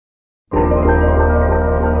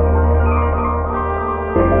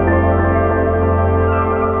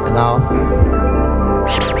now.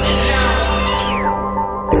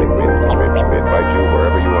 We invite you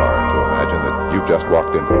wherever you are to imagine that you've just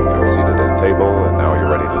walked in. You're seated at a table and now you're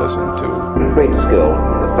ready to listen to great skill,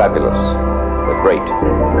 the fabulous, the great.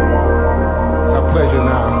 It's our pleasure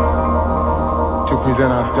now to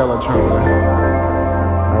present our stellar trumpeter.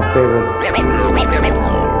 Our favorite.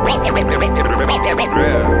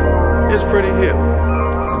 Yeah, it's pretty hip.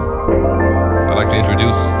 I'd like to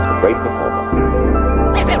introduce a great performer.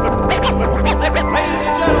 Ladies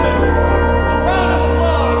and gentlemen, a round of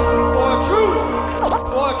applause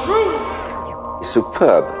for a true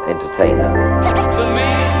superb entertainer. The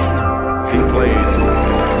man. He plays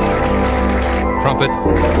trumpet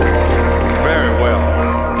very well.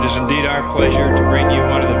 It is indeed our pleasure to bring you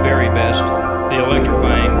one of the very best, the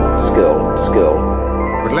electrifying skill.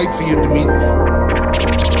 Would like for you to meet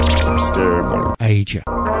Mr. Age.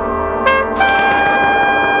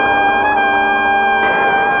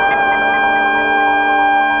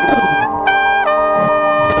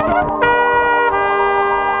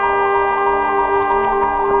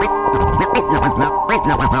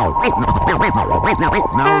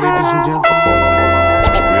 Now, ladies and gentlemen,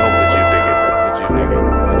 we hope that you dig it, that you dig it,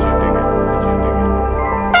 that you dig it, that you dig it.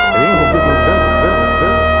 It ain't gonna get no better.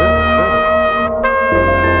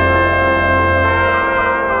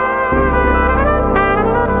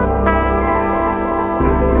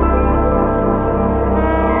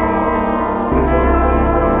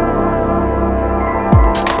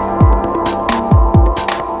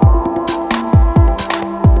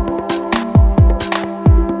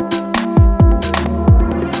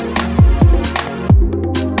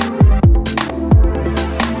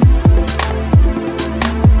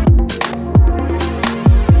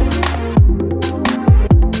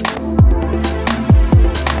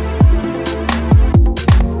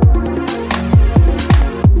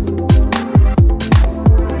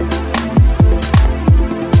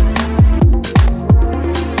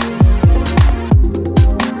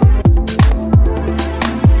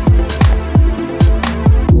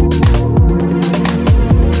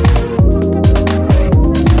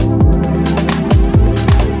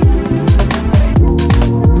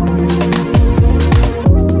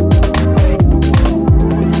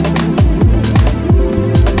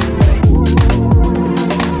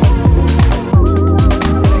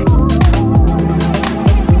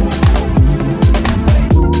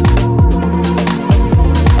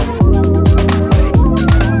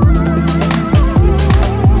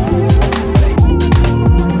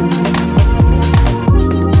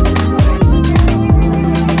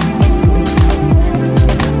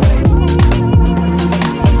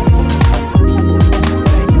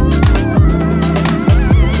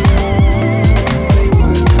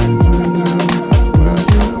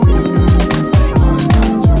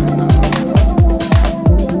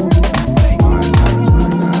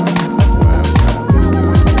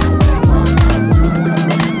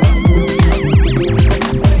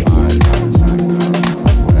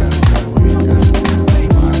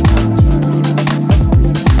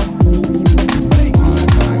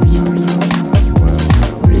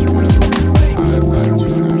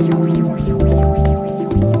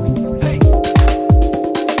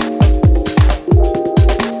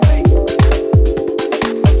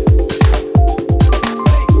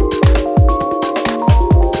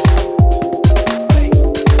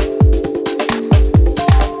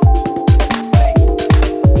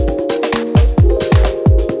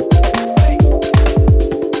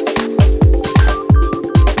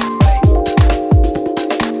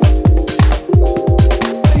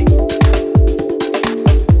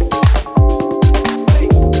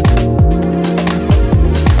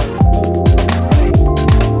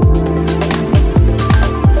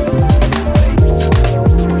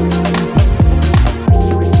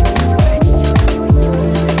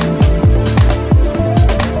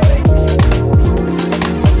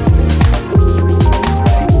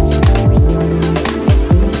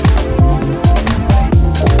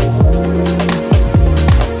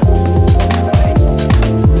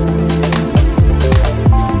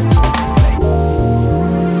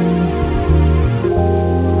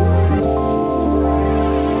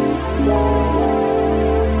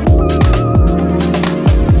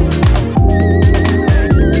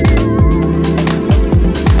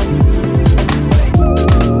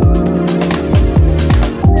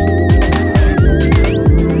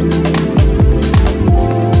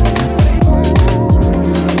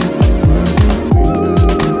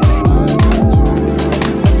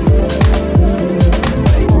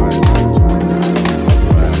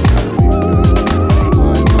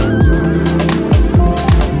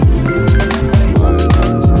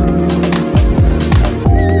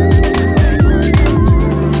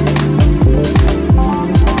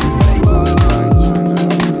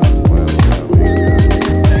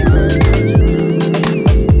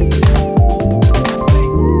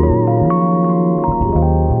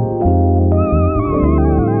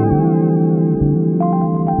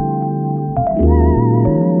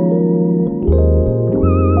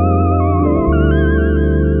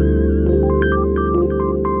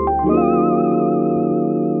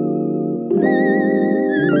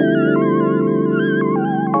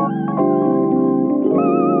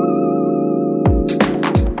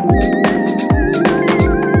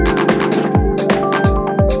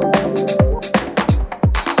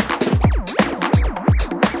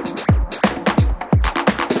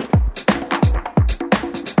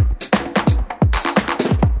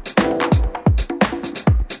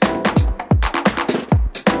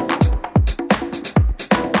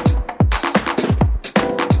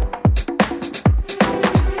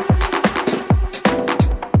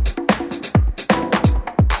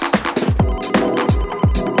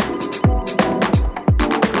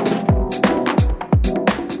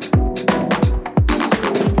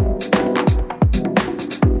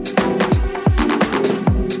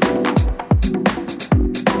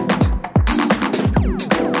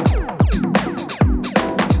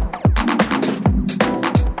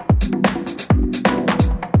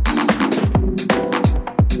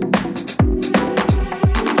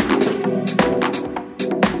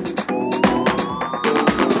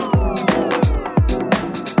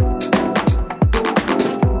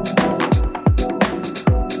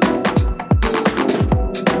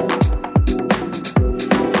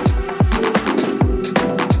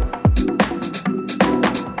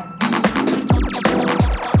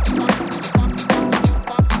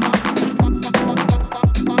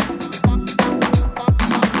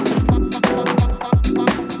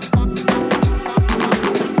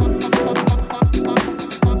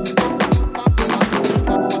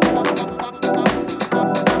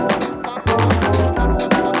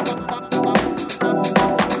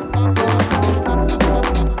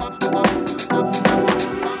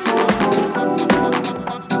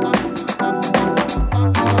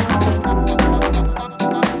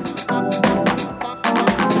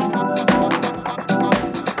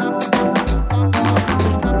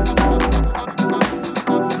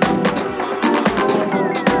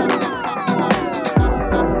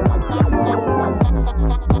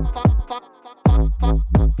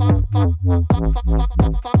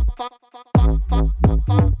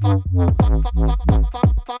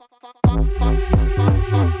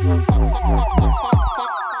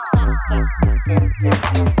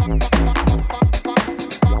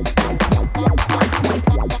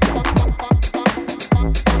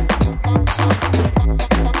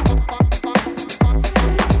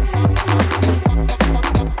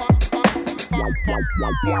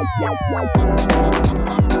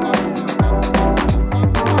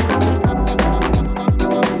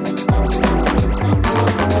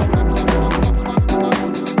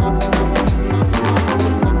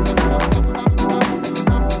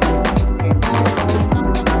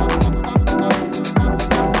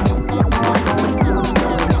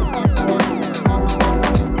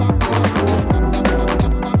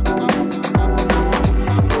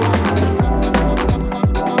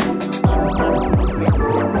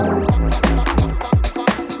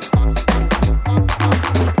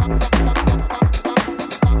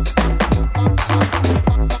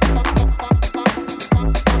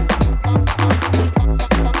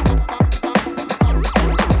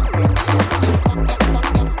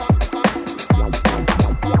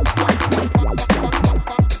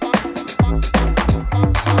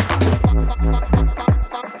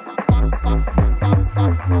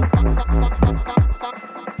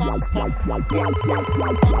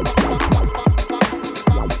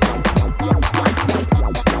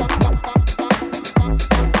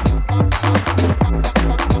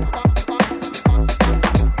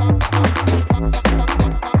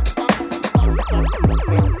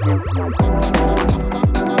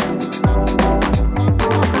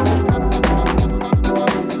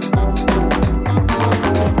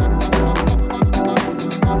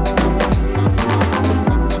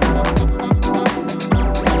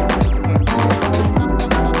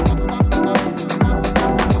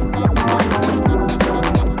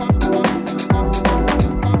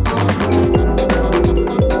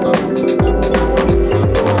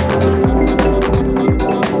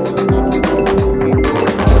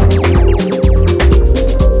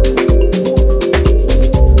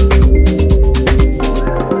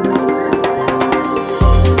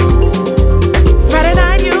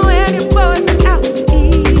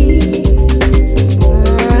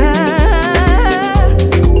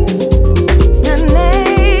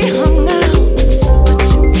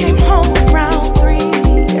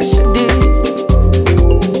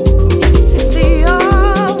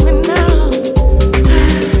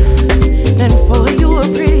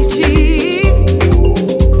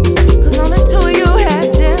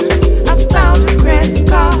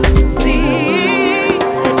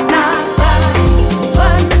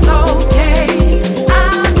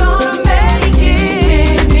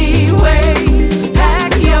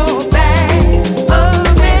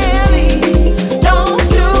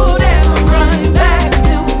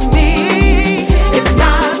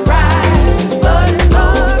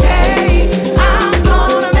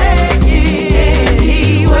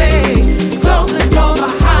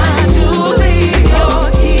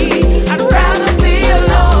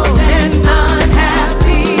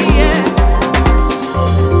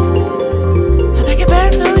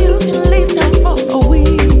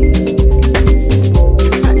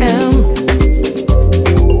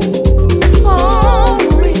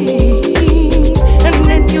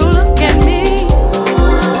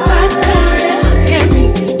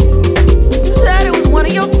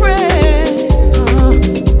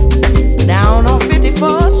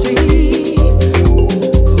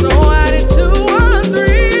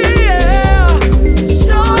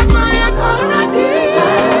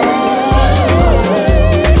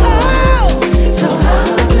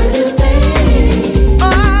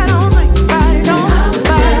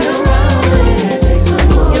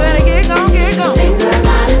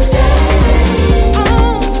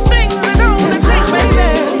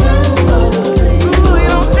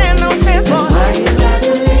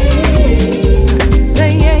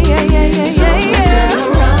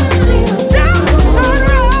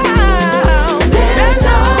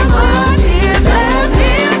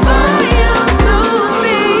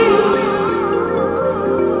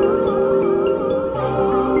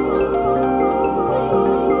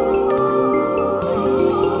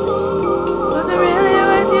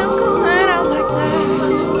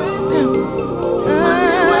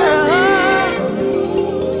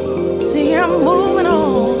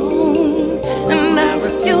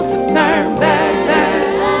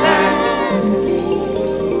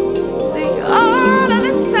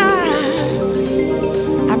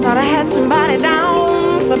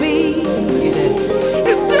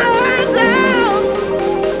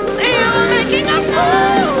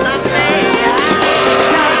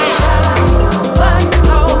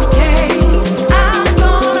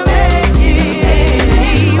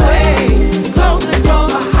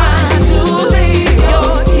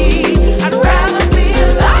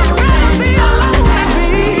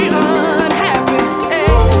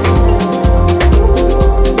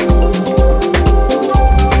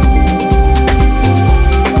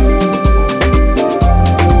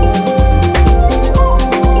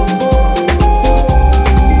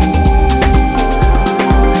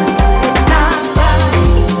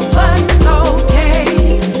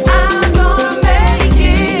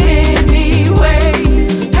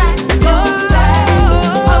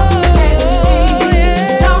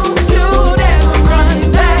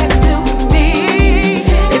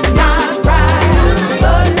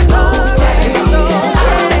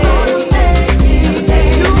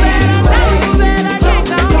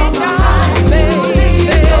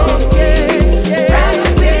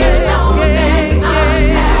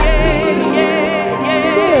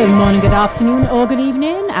 afternoon or good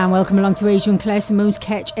evening, and welcome along to Asia and Claire Simone's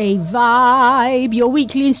Ketch a Vibe, your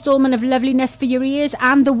weekly instalment of loveliness for your ears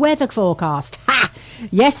and the weather forecast. Ha!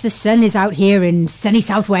 Yes, the sun is out here in sunny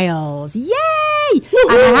South Wales. Yay! Woo-hoo!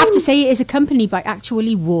 And I have to say it is accompanied by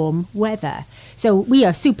actually warm weather. So we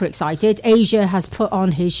are super excited. Asia has put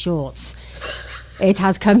on his shorts. It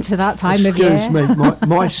has come to that time of year. Excuse me,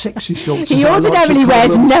 my sexy shorts. He ordinarily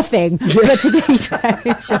wears nothing, but today he's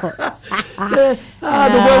wearing shorts. The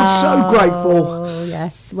world's so grateful. Oh,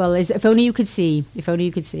 yes. Well, if only you could see. If only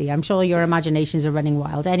you could see. I'm sure your imaginations are running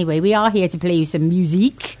wild. Anyway, we are here to play you some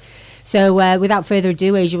music. So without further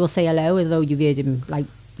ado, Asia will say hello, although you've heard him,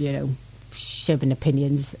 shoving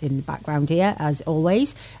opinions in the background here, as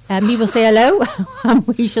always. He will say hello, and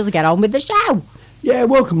we shall get on with the show. Yeah,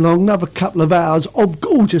 welcome along. Another couple of hours of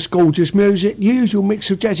gorgeous, gorgeous music. The usual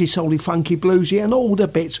mix of jazzy, soully, funky, bluesy, and all the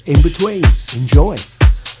bits in between. Enjoy.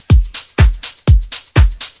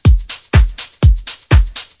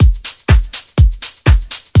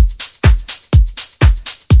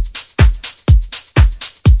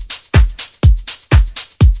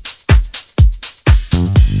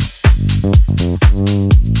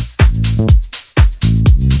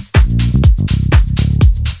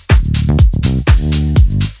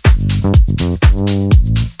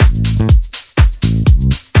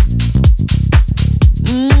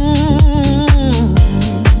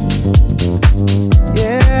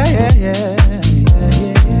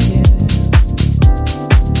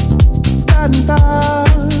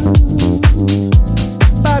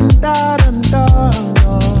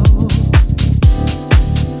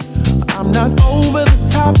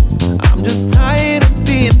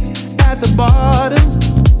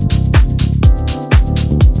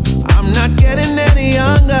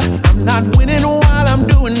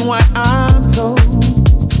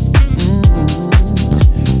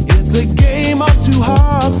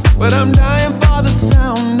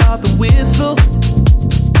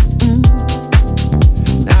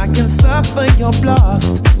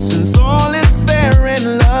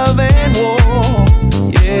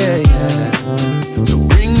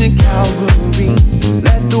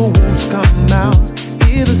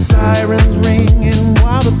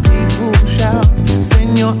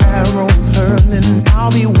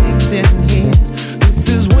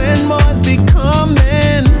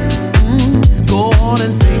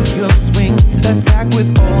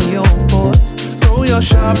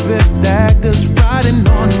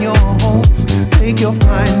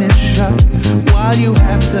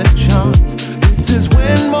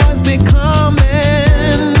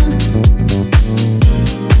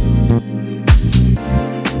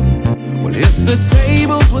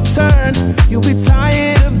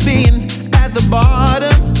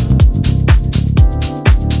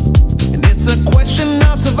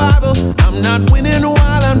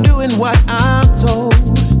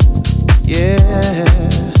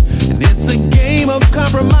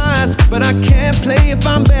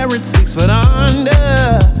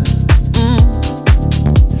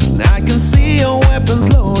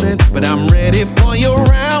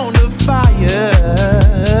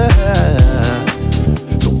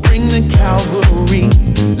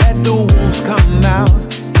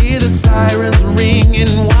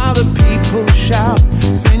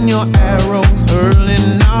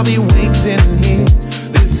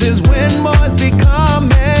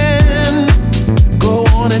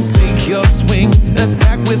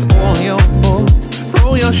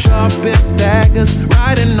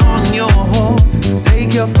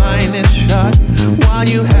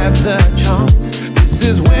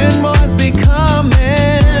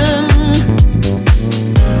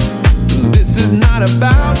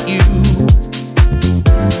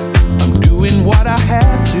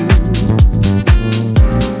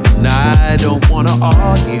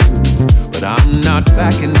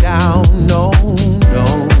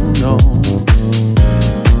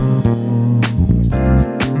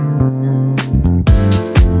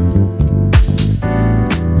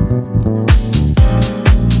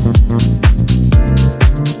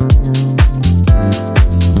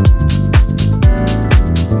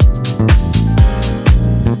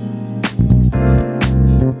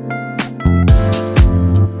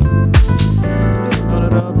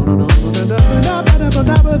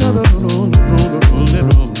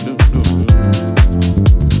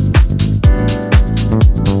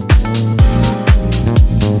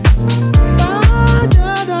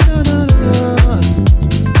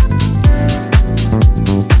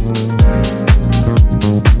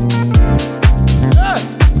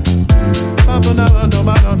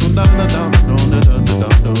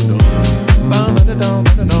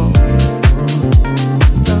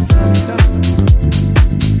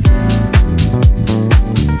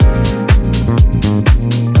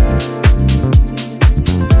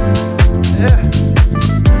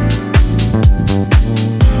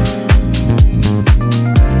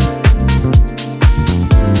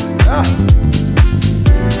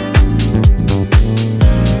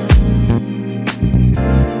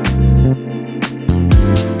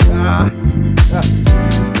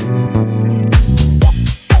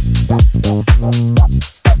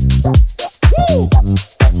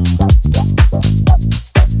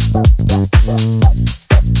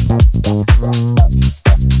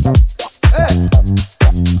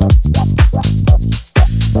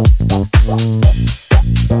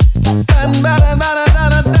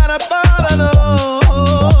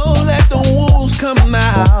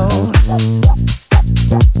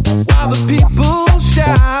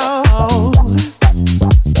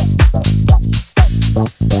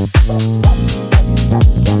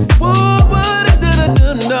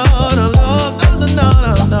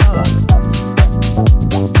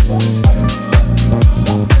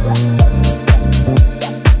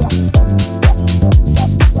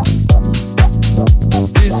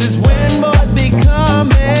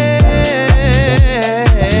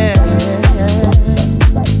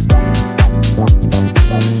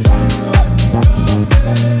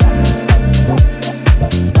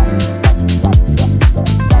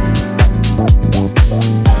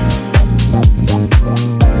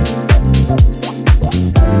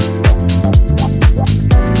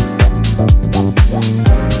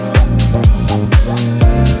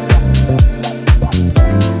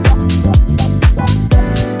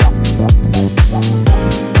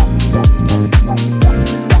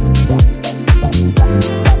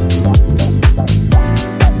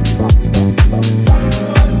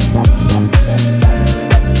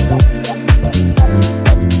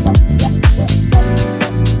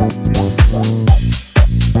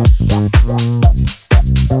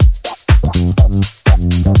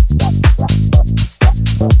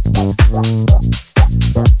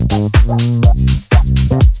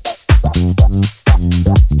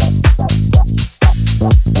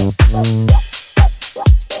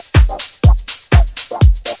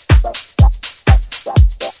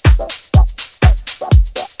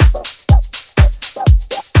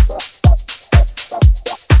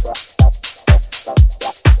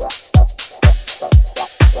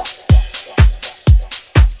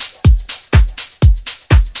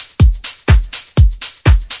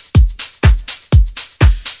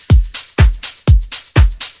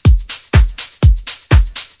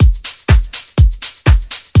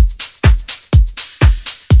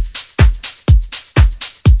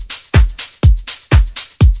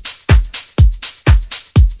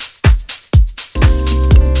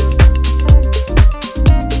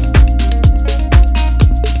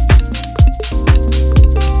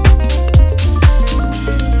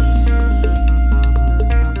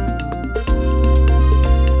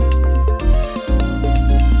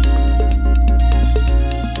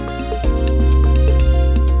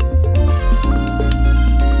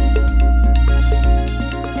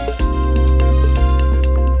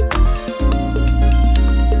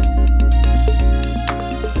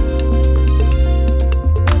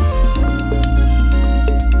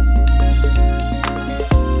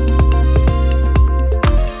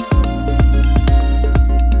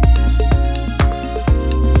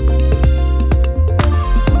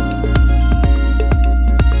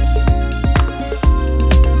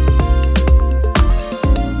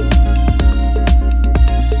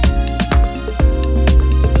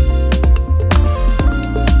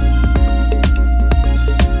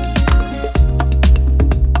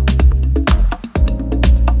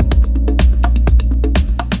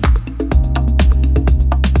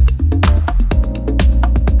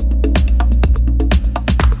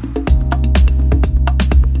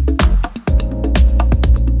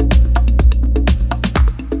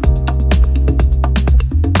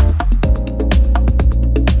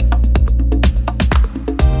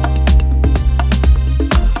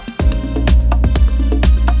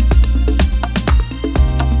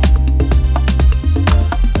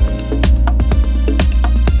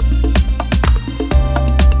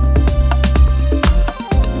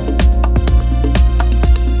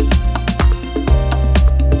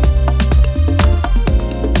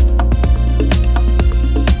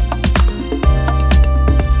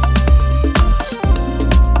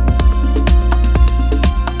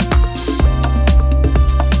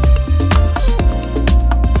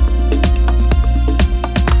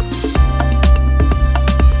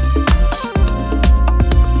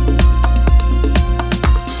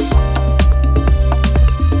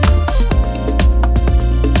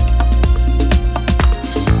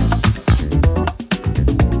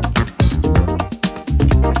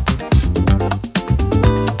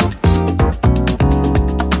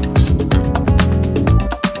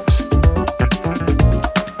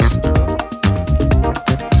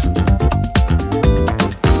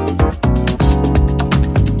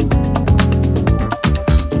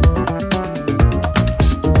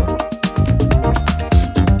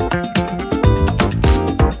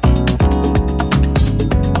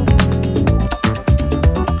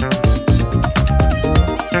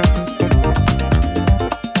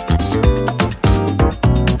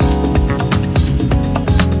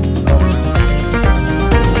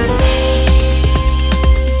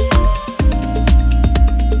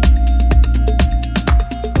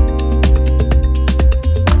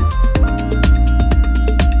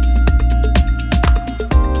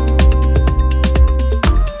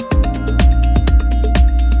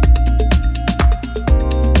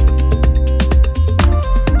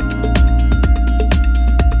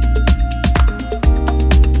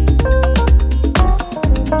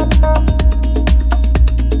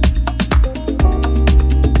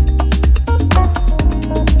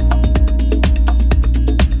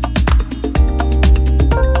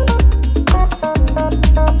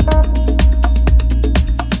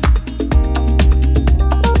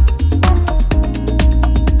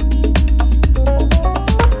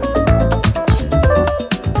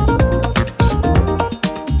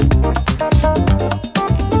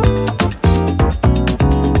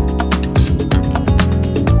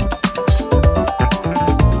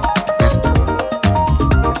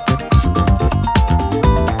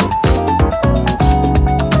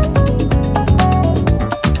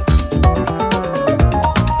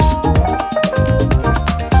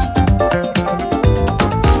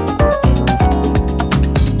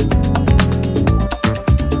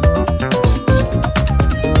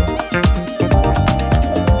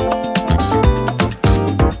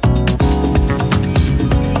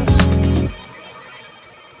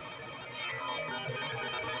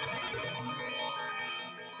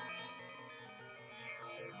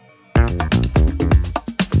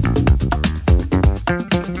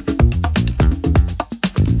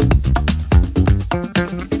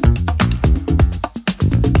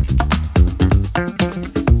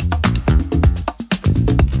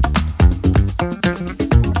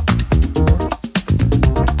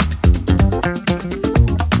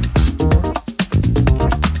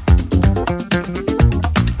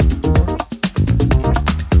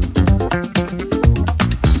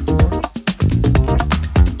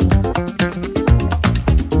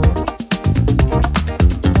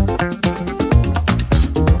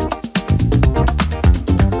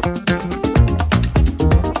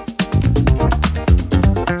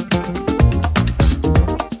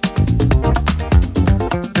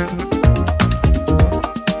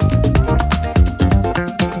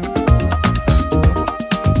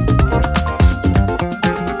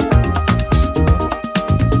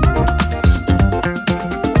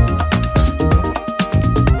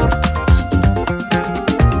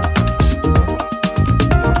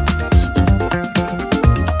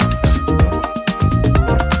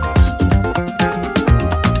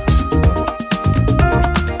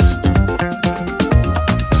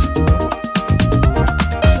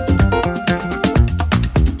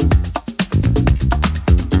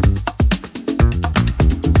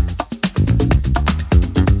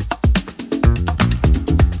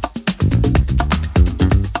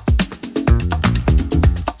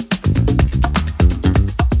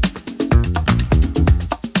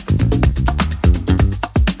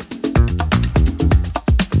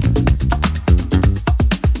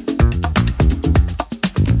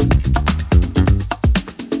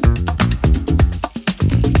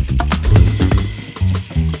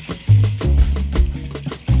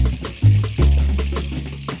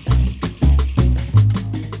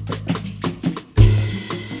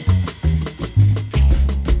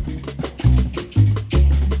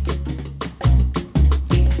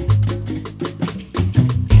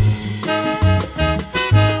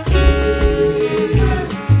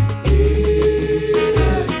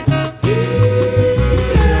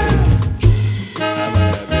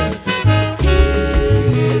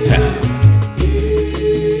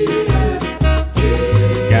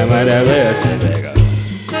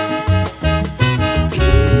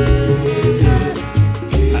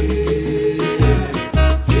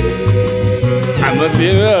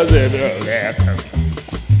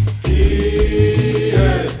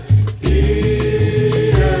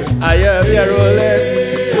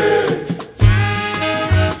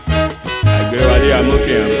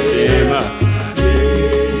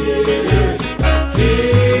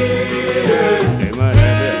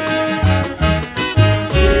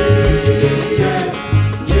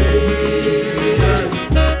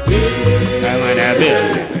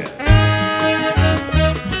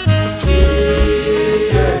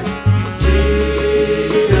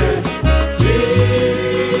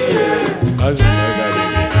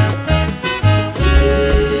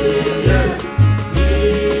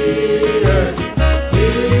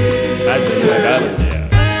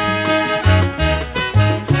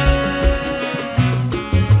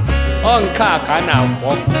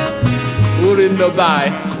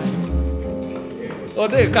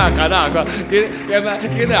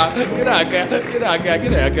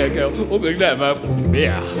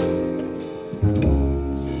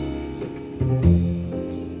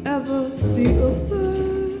 Ever see a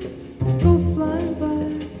bird go flying by,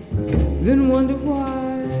 then wonder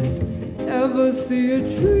why? Ever see a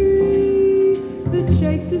tree that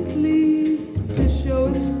shakes its leaves to show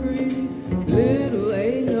it's free? Little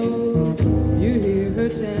A knows, you hear her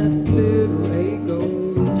chant, little A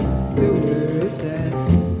goes to where it's at.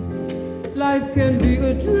 Life can be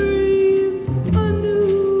a dream anew.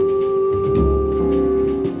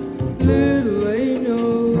 Little A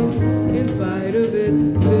knows, in spite of it,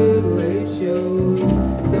 little A shows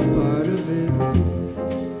some part of it.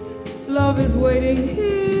 Love is waiting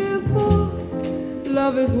here for,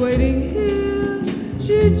 love is waiting here.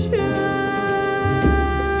 She chants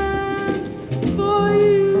for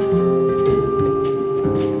you.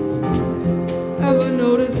 Ever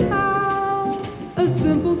notice how a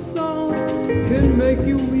simple song can make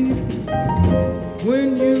you weep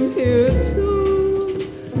when you hear a tune?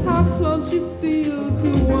 How close you feel to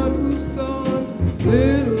one who's gone.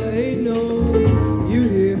 Little A knows, you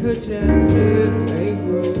hear her chant, little A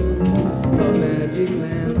grows a magic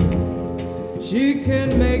lamp. She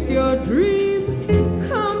can make your dream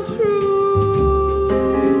come true.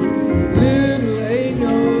 Little A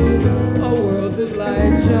knows, a world of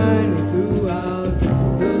light shining throughout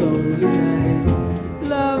the lonely night.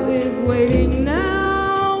 Love is waiting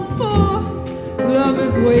now for, love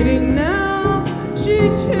is waiting now. She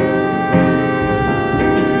chants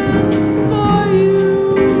for you.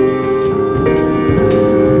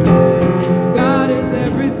 God is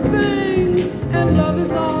everything and love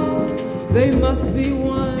is all. They must be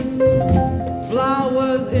one.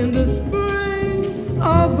 Flowers in the spring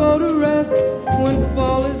all go to rest when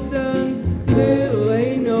fall is done. Little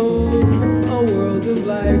A knows, a world of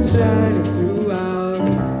light shining throughout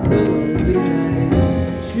the lonely night.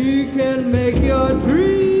 She can make your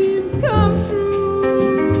dreams come true.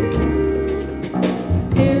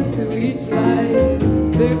 Into each life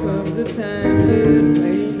there comes a time, little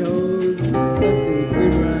A knows a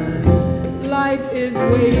secret rhyme. Life is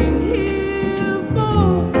waiting here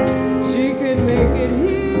for, she can make it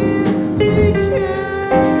here. She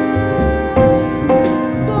chants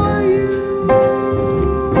for you.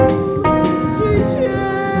 She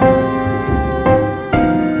chants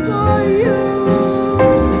for you.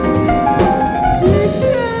 She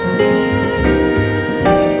chants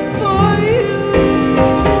for you.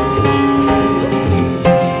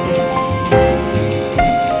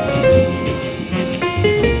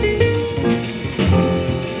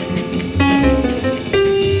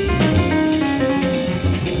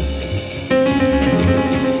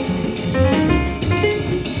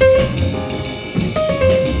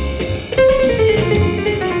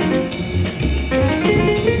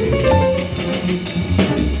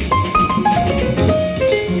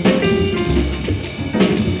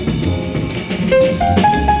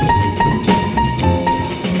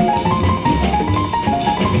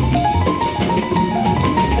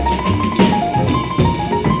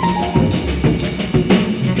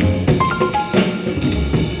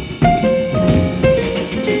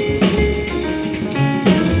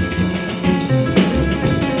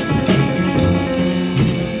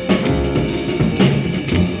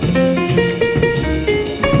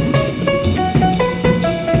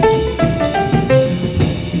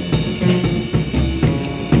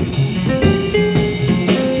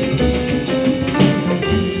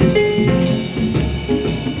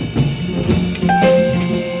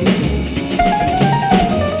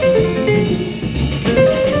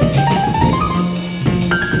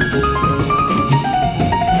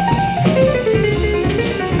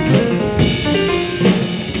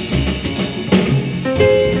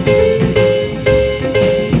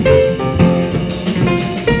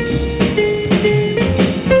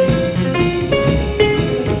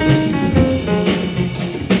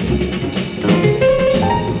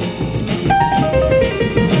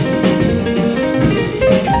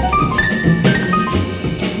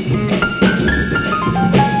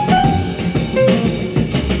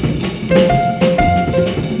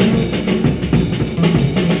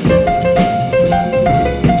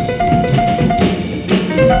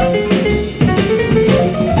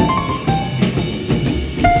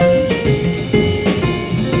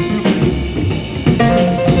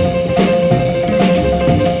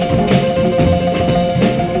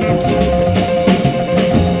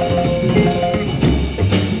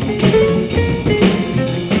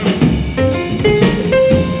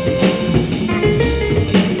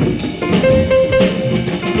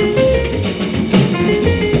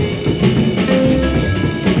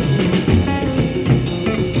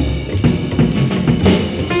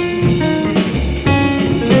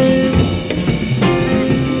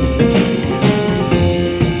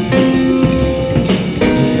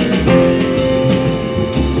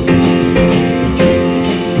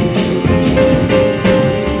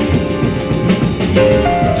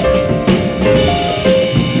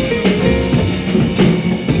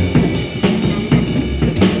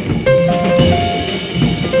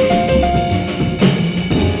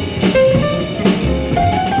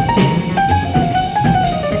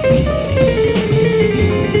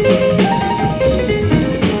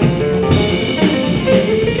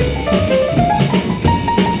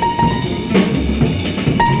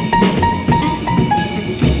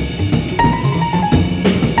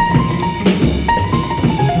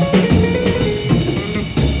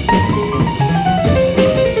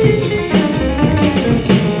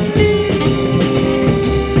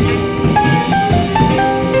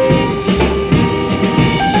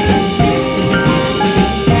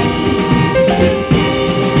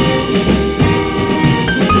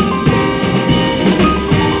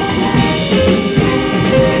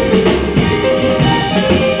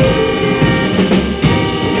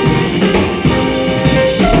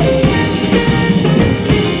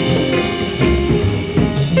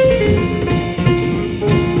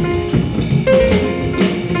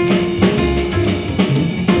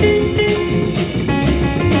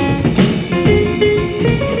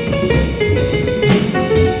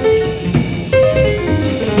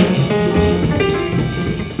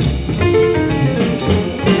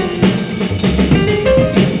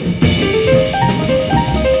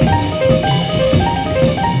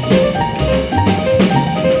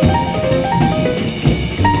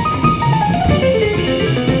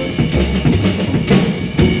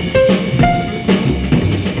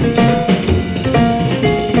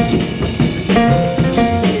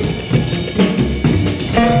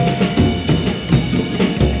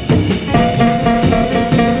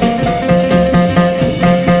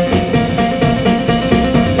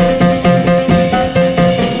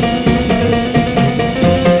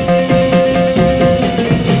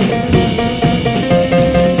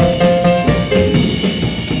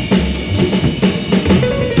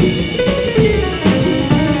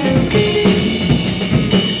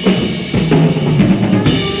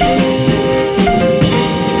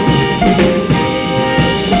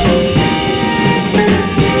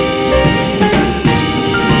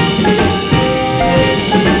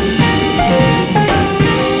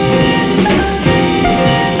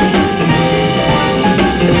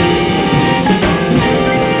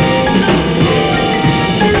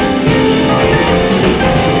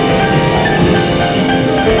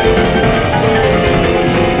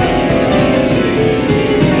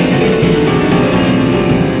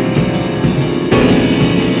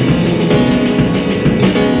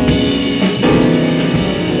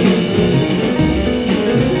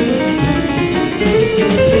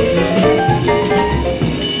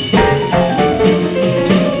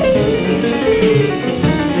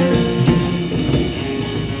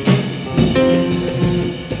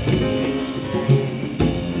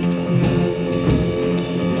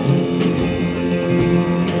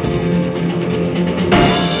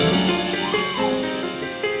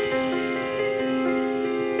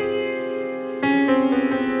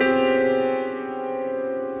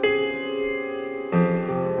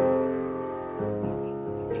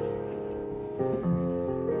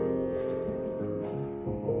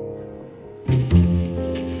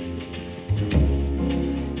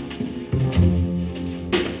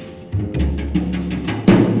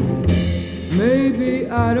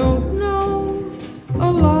 I don't know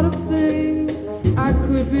a lot of things. I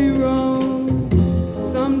could be wrong.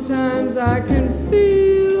 Sometimes I can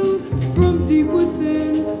feel from deep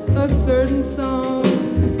within a certain song.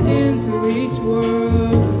 Into each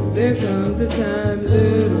world there comes a time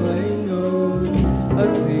little ain't knows a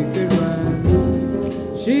secret rhyme.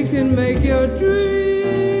 She can make your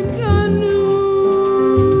dreams anew.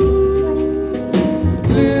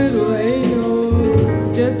 Little A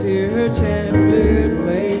knows, just hear her chant. Little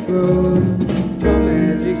A grows, a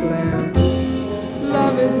magic lamp.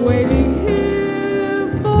 Love is waiting here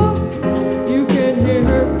for, you can hear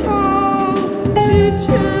her call. She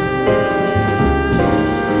chants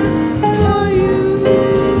for you.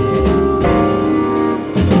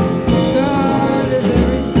 God is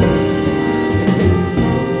everything.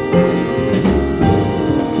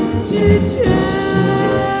 She chants.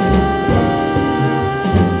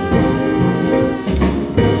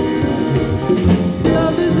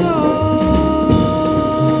 Love is all.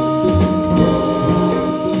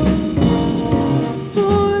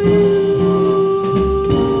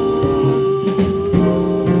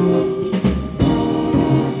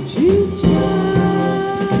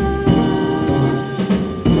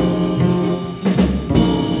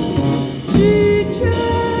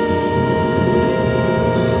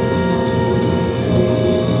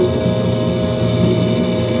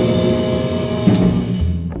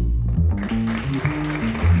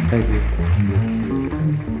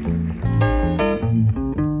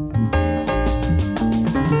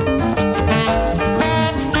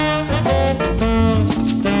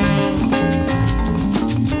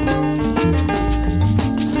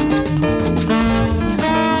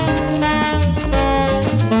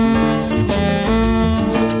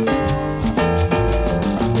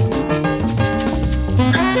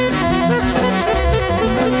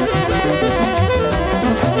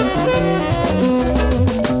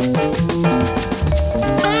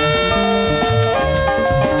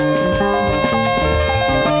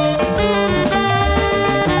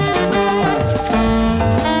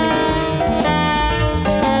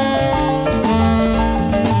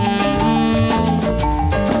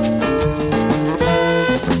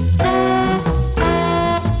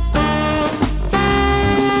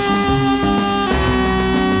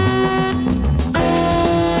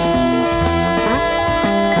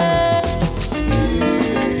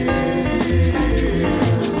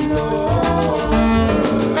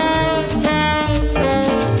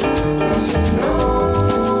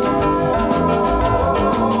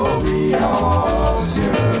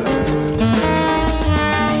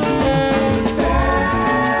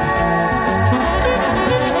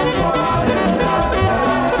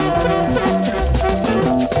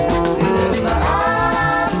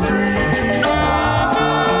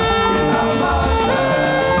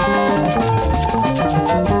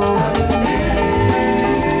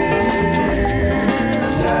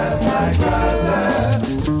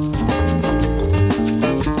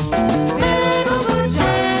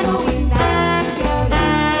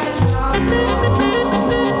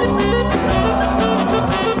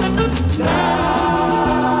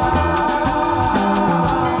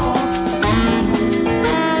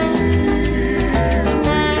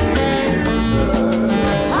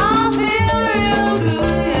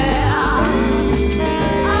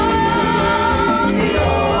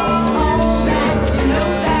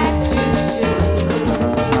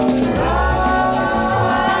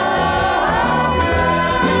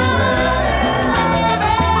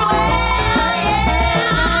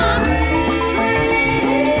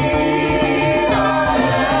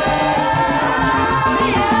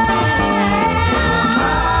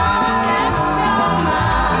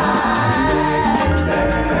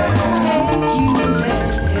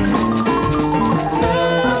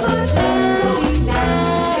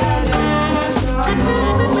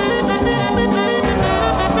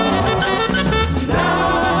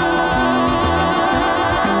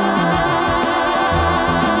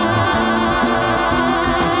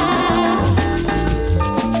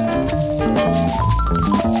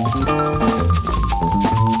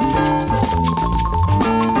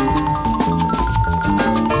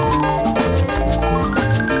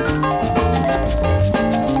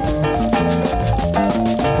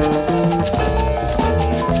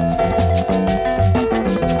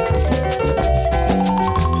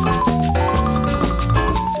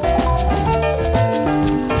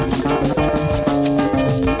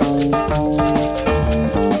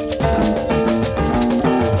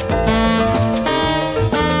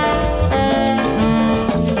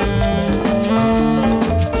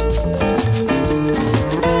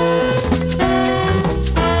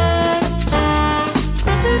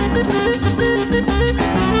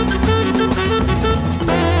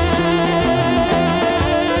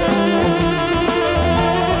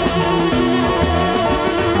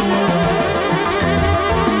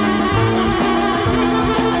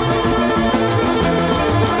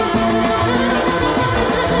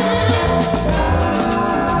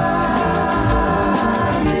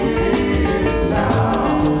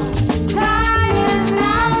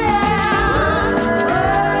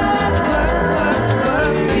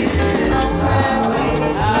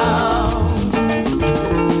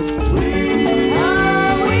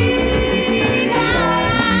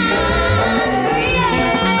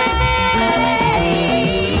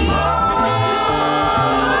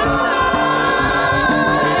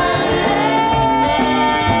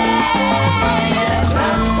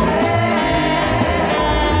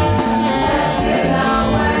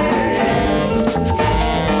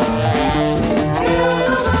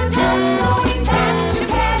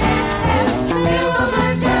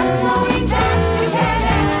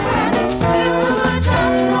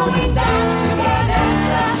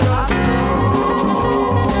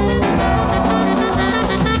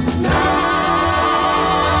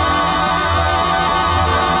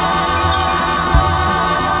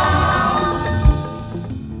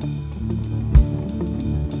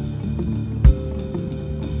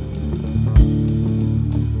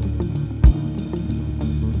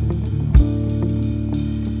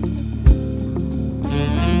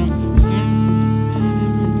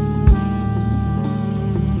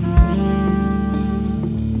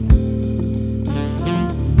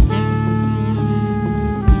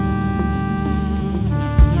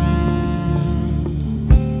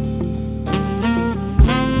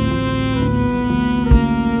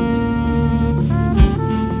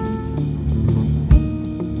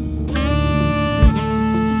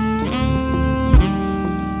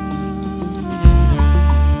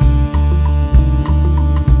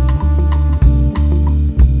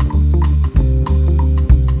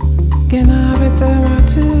 che n'avete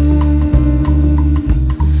tu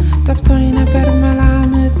taftoina per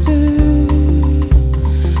malame tu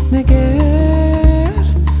neger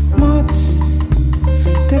mot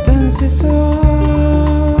te dansi so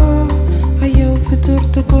ayo futur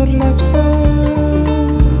te collapso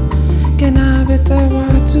che n'avete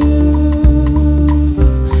tu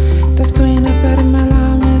taftoina per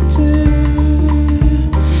malame tu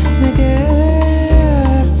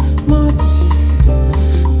neger mot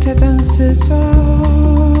te dansi so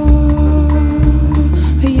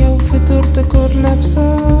ayo futur te collapso.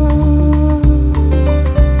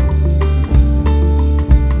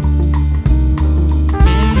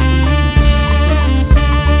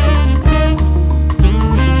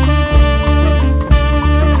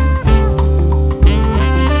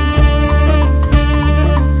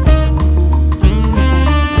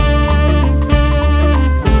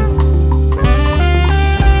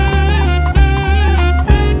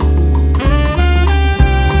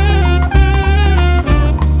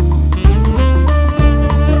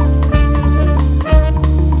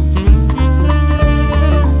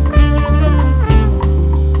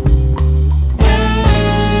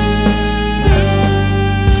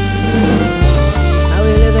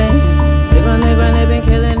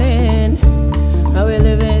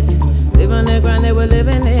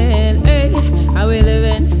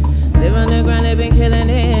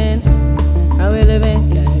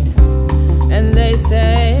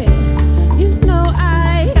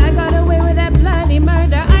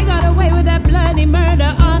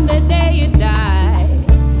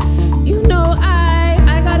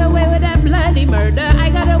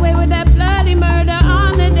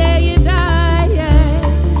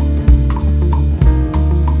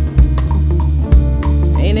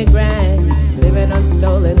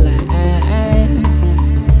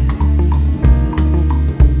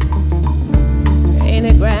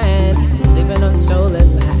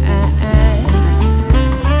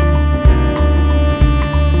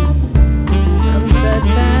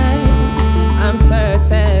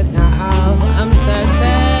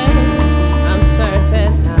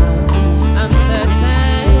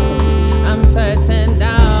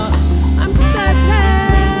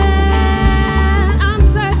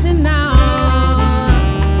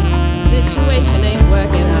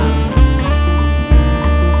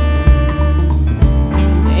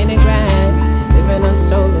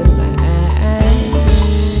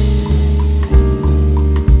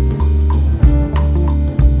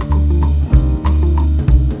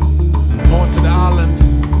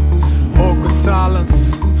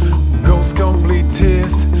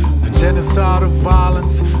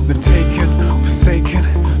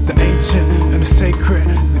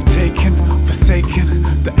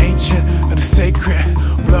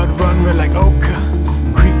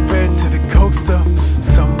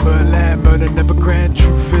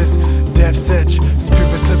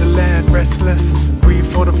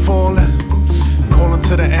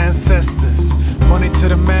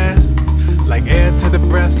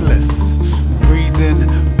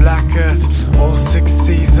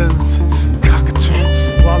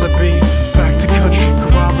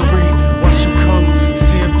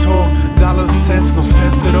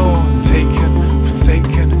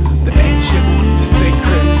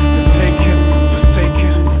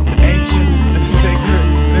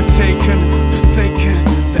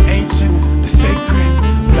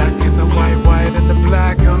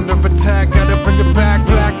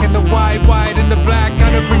 White and the black,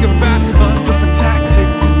 gotta bring it back under attack.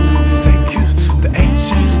 Take forsaken, the ancient.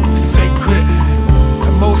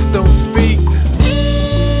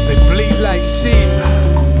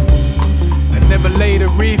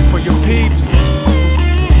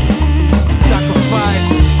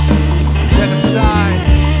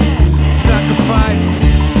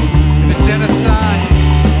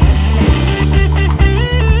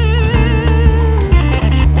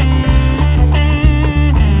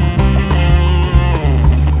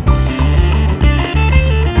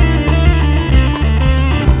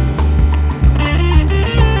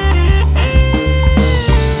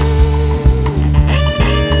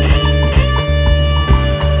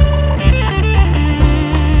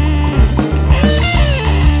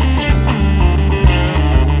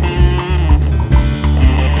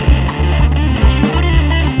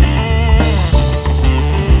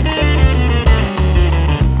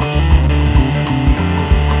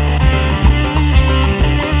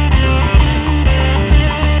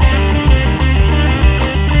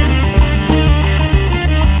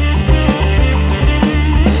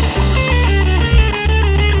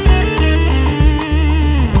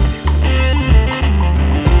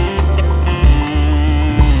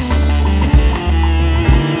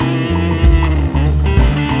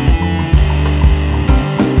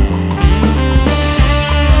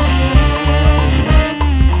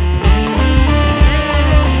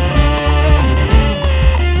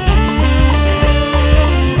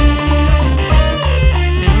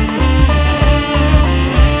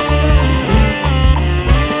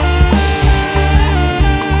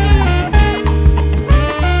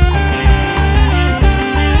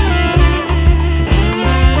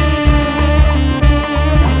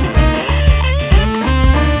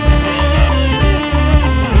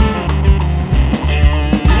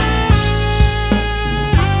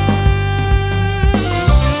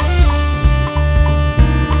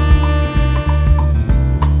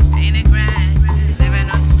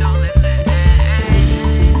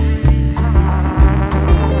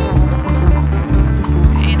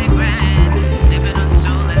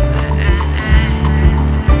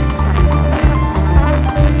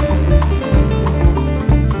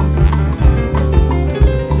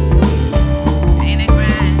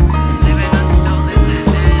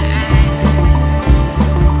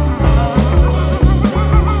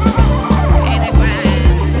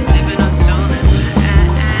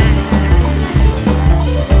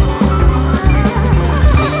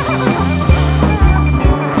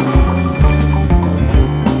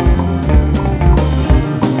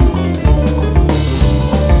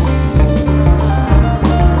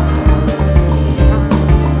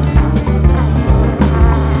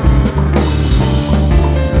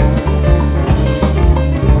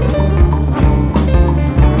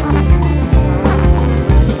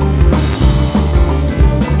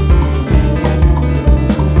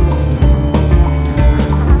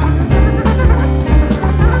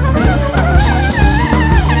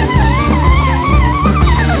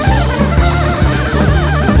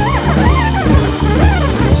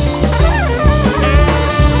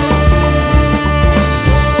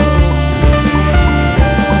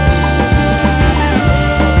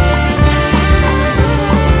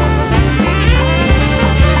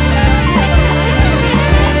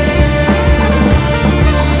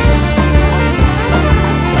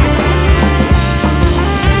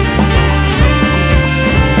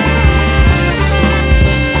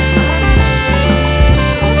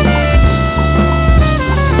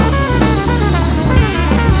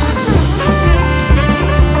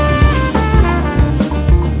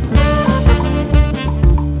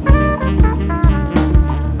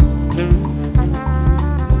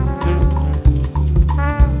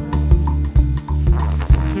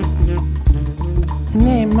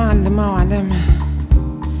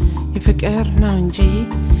 ፍቅር ነው እንጂ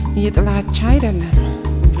የጥላቻ አይደለም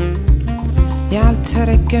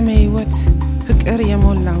ያልተረገመ ህይወት ፍቅር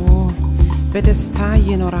የሞላው በደስታ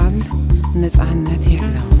ይኖራል ነፃነት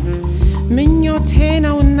የለው ምኞቴ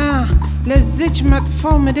ነውና ለዚች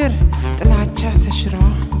መጥፎ ምድር ጥላቻ ተሽሮ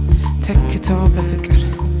ተክቶ በፍቅር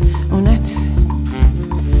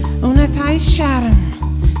እውነት አይሻርም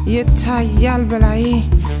ይታያል በላይ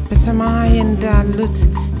በሰማይ እንዳሉት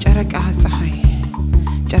ጨረቃ ፀሐይ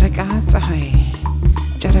ጨረቃ ፀሐይ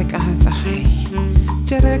ጨረቃ ፀሐይ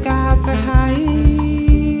ጨረቃ ፀሐይ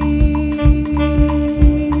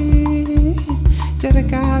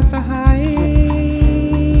ጨረቃ ፀሐይ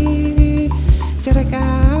ጨረቃ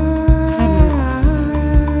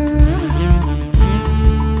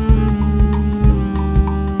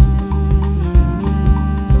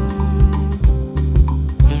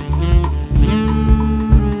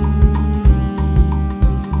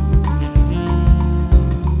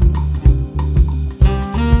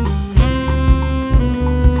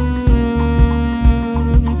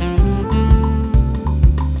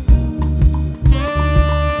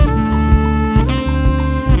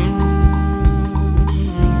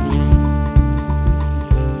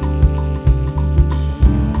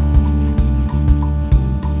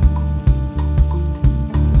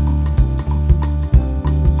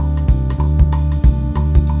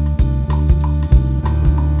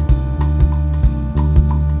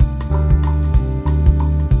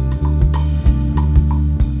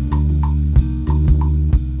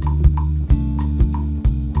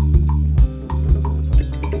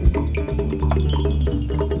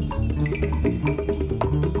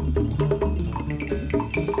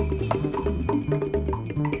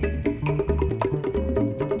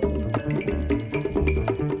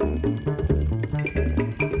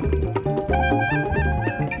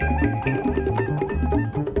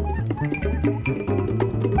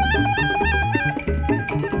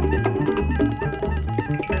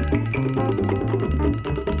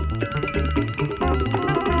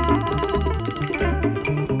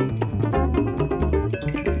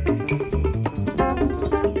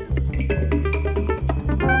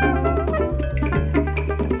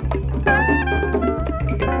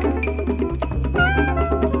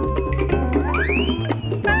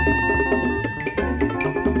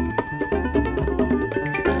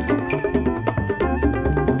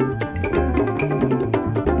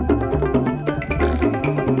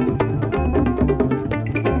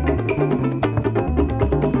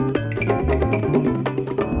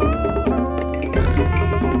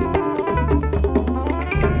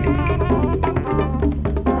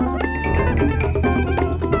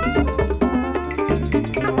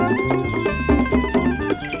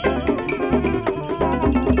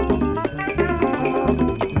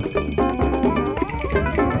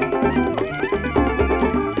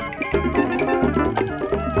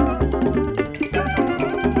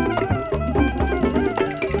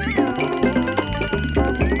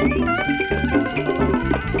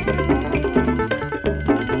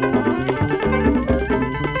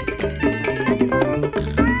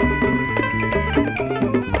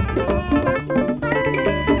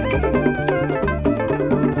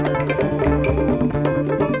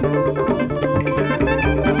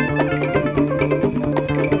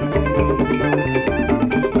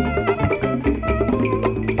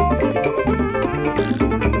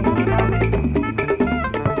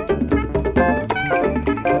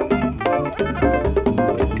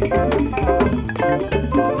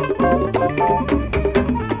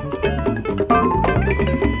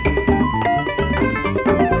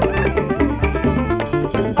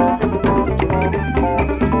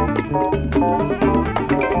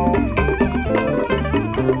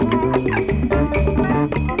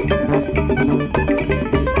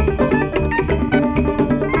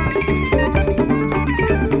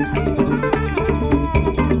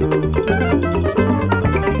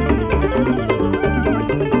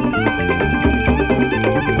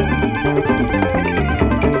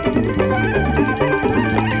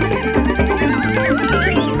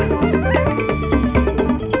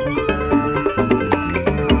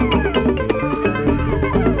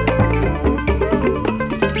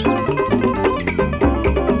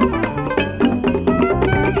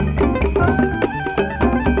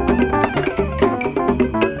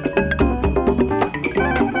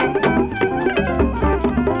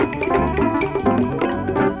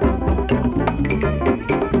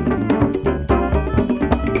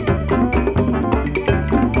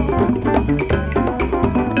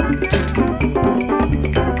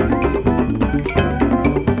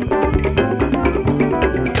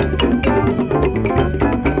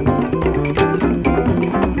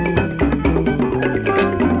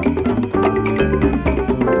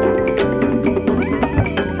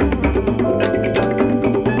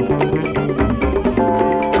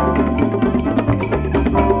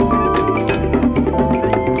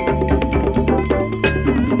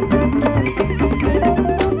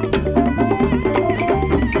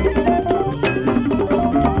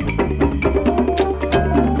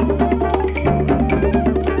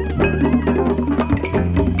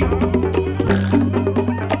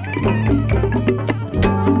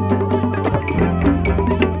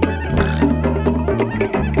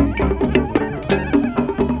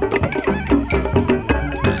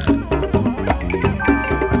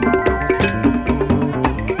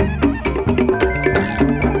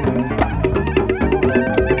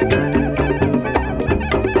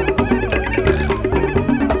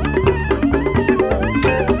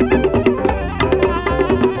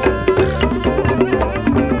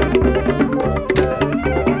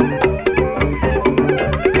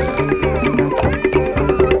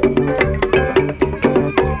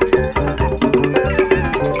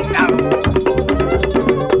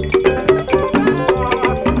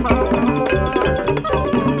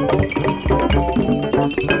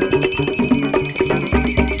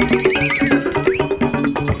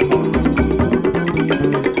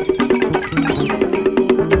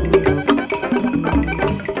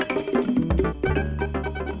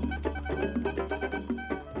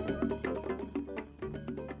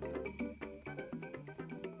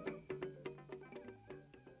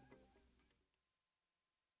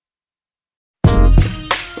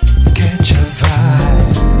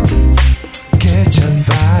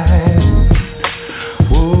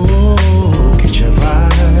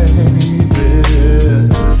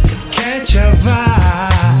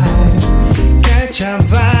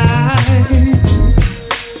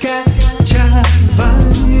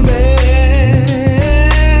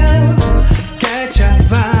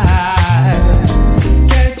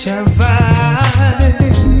a vibe,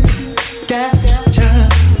 catch a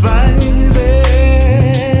vibe,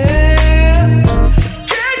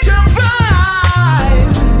 catch a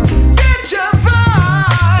vibe, catch a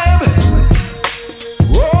vibe,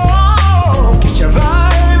 whoa, catch a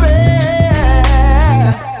vibe.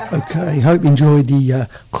 Okay, hope you enjoyed the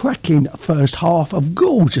cracking first half of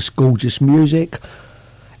gorgeous, gorgeous music.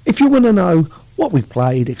 If you want to know what we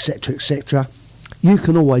played, etc., you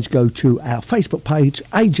can always go to our Facebook page,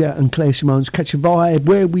 AJ and Claire Simone's Catch a Vibe,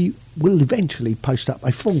 where we will eventually post up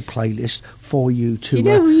a full playlist for you to... Do you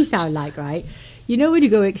know who you sound like, right? You know when you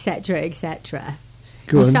go etc., you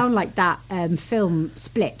sound like that film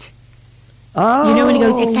Split. Oh, you know when he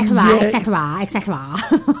goes etc.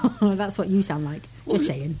 That's what you sound like. Just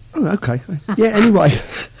saying. Oh, okay. Yeah, anyway.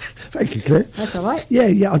 Thank you, Claire. That's all right.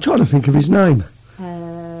 Yeah, I'm trying to think of his name.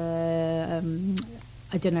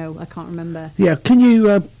 I don't know. I can't remember. Yeah, can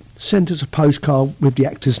you send us a postcard with the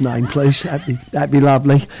actor's name, please? That'd be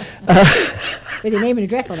lovely. With your name and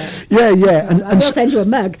address on it. Yeah. And we'll send you a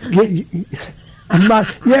mug.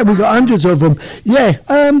 Yeah, we've got hundreds of them. Yeah,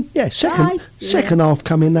 second half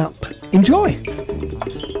coming up. Enjoy.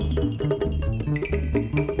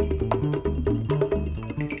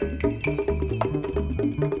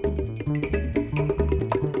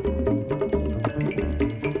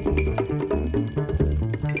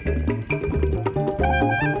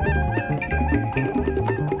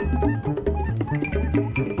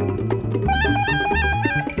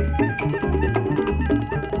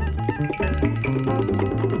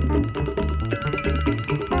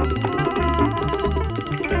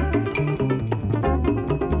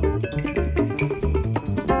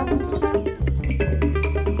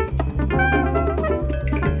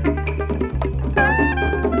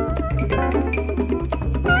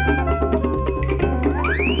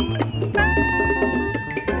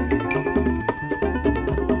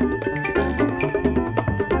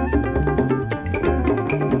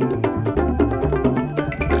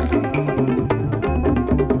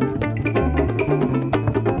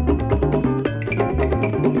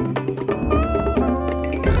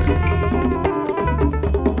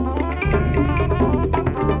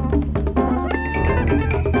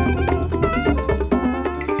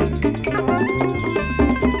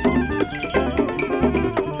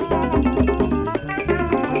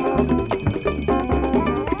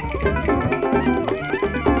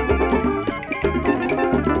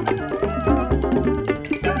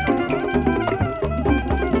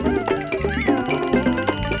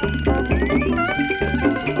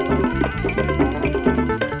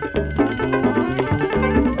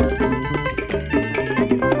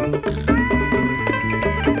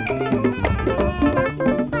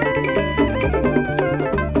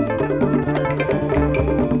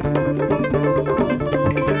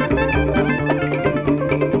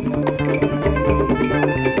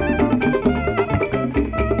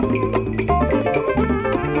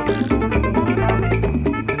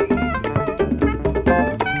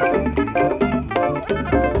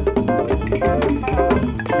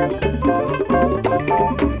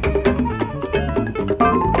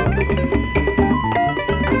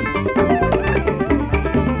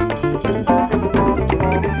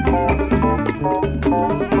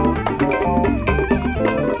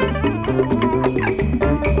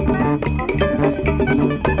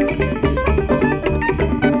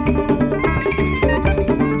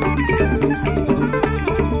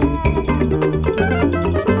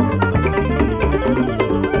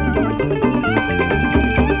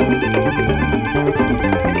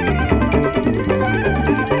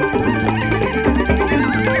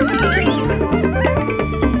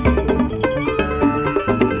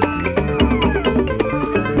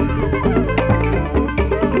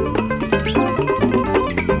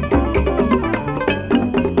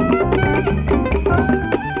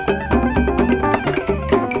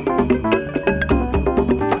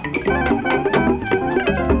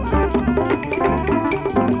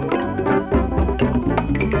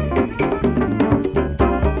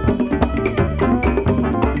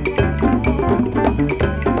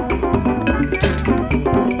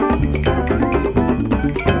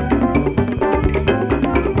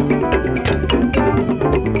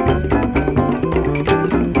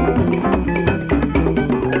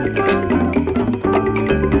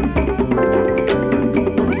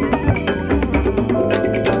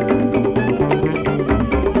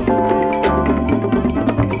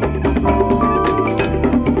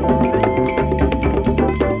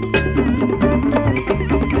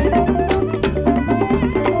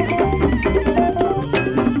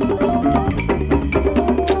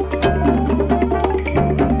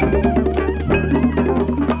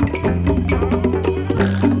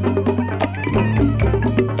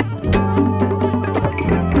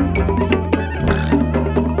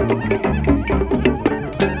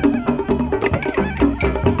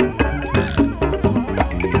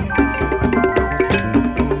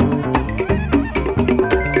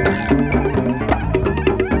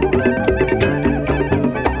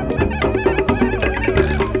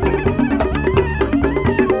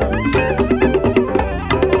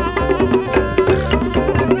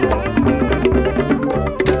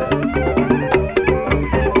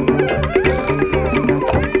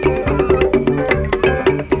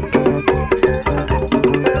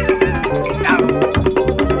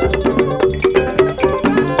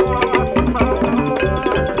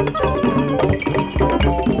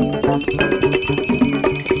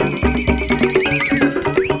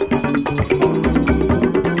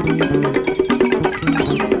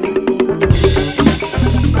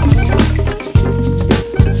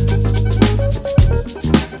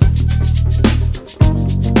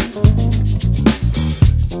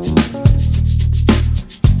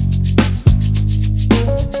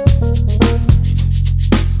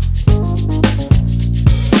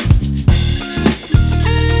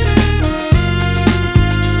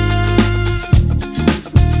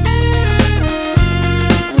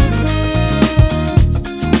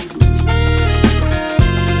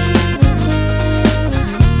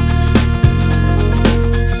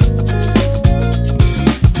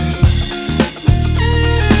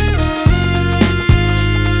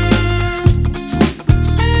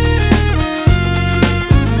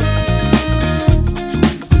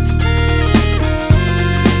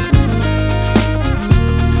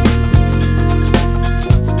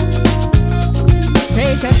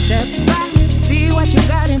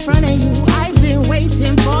 front of you. I've been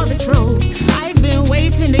waiting for the truth. I've been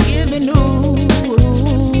waiting to give the news.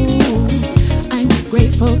 I'm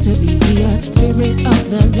grateful to be here. Spirit of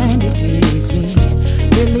the land, it feeds me.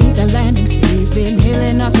 Really, the land and sea's been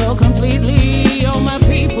healing us so completely. Oh, my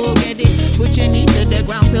people, get it. Put your knee to the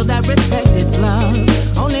ground, feel that respect, it's love.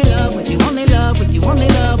 Only love with you, only love with you, only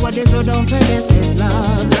love what is, so don't forget this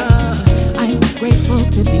love, love. I'm grateful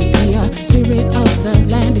to be here. Spirit of the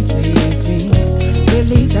land, it feeds me.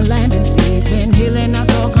 Really, the land and sea's been healing us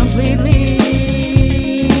so completely.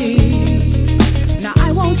 Now,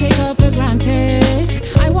 I won't take her for granted.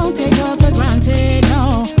 I won't take her for granted.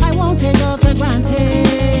 No, I won't take her for granted.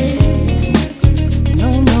 No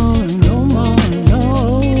more, no more, no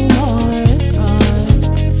more.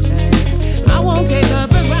 I won't take her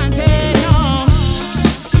for granted. No.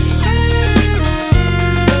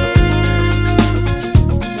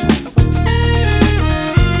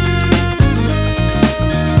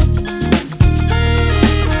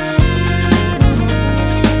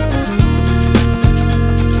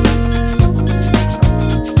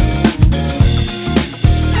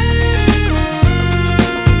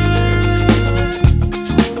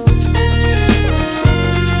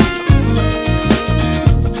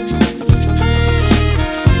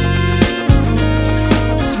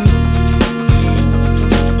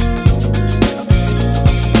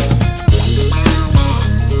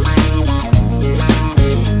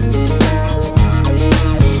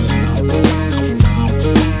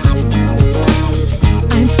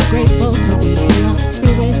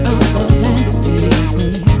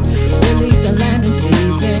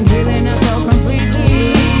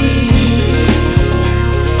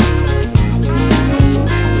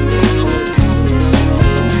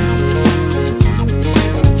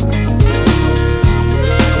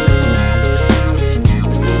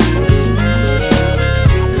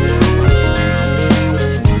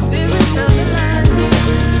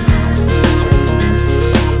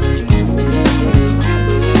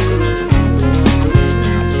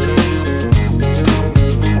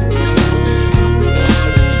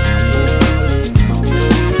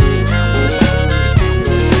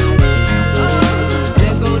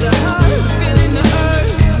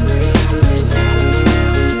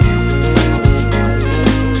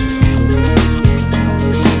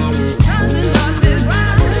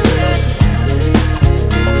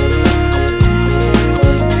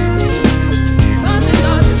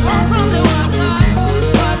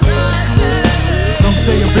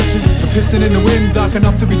 Pissing in the wind, dark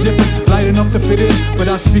enough to be different, light enough to fit in. But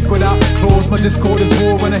I speak without claws, my discord is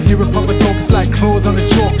war. When I hear a puppet talk, it's like claws on a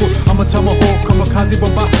chalkboard. I'm a tomahawk, kamikaze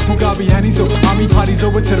bomba, Mugabe Hani, so army parties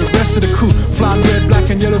over to the rest of the crew. Flying red, black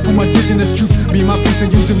and yellow for my indigenous truth. Me and my peeps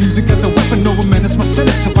and using music as a weapon. No man, it's my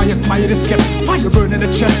sentence. If I quiet is kept, fire burning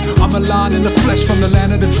the chest. I'm a lion in the flesh from the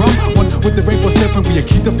land of the drum. One with the rainbow serpent, we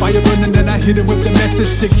keep the fire burning. Then I hit it with the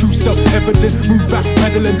message, stick true, self-evident. Move back,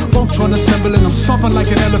 pedaling, Voltron assembling. I'm stomping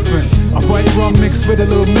like an elephant. A white rum mixed with a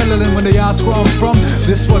little melanin. When they ask where I'm from,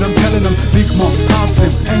 this what I'm telling them. Big Mom,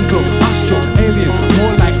 Hobson, Anglo, Astro, Alien,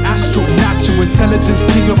 more like Astro, natural intelligence,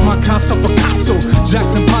 king of my casa, Picasso,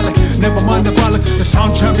 Jackson Pollock, never mind the bollocks. The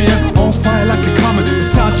sound champion, on fire like a comet. The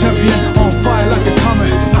sound champion, on fire like a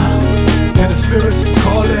comet. And the spirits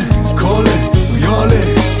calling, calling, we all in,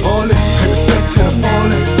 pay respect to the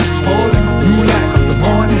fallen, fallen, new light of the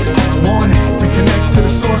morning, morning. We connect to the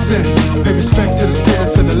source and pay respect to the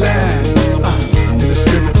spirits of the land. And the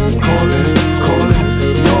spirits calling, calling,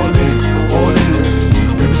 we all in,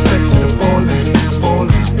 pay respect to the fallen,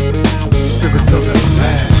 fallen, spirits of the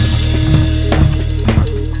land.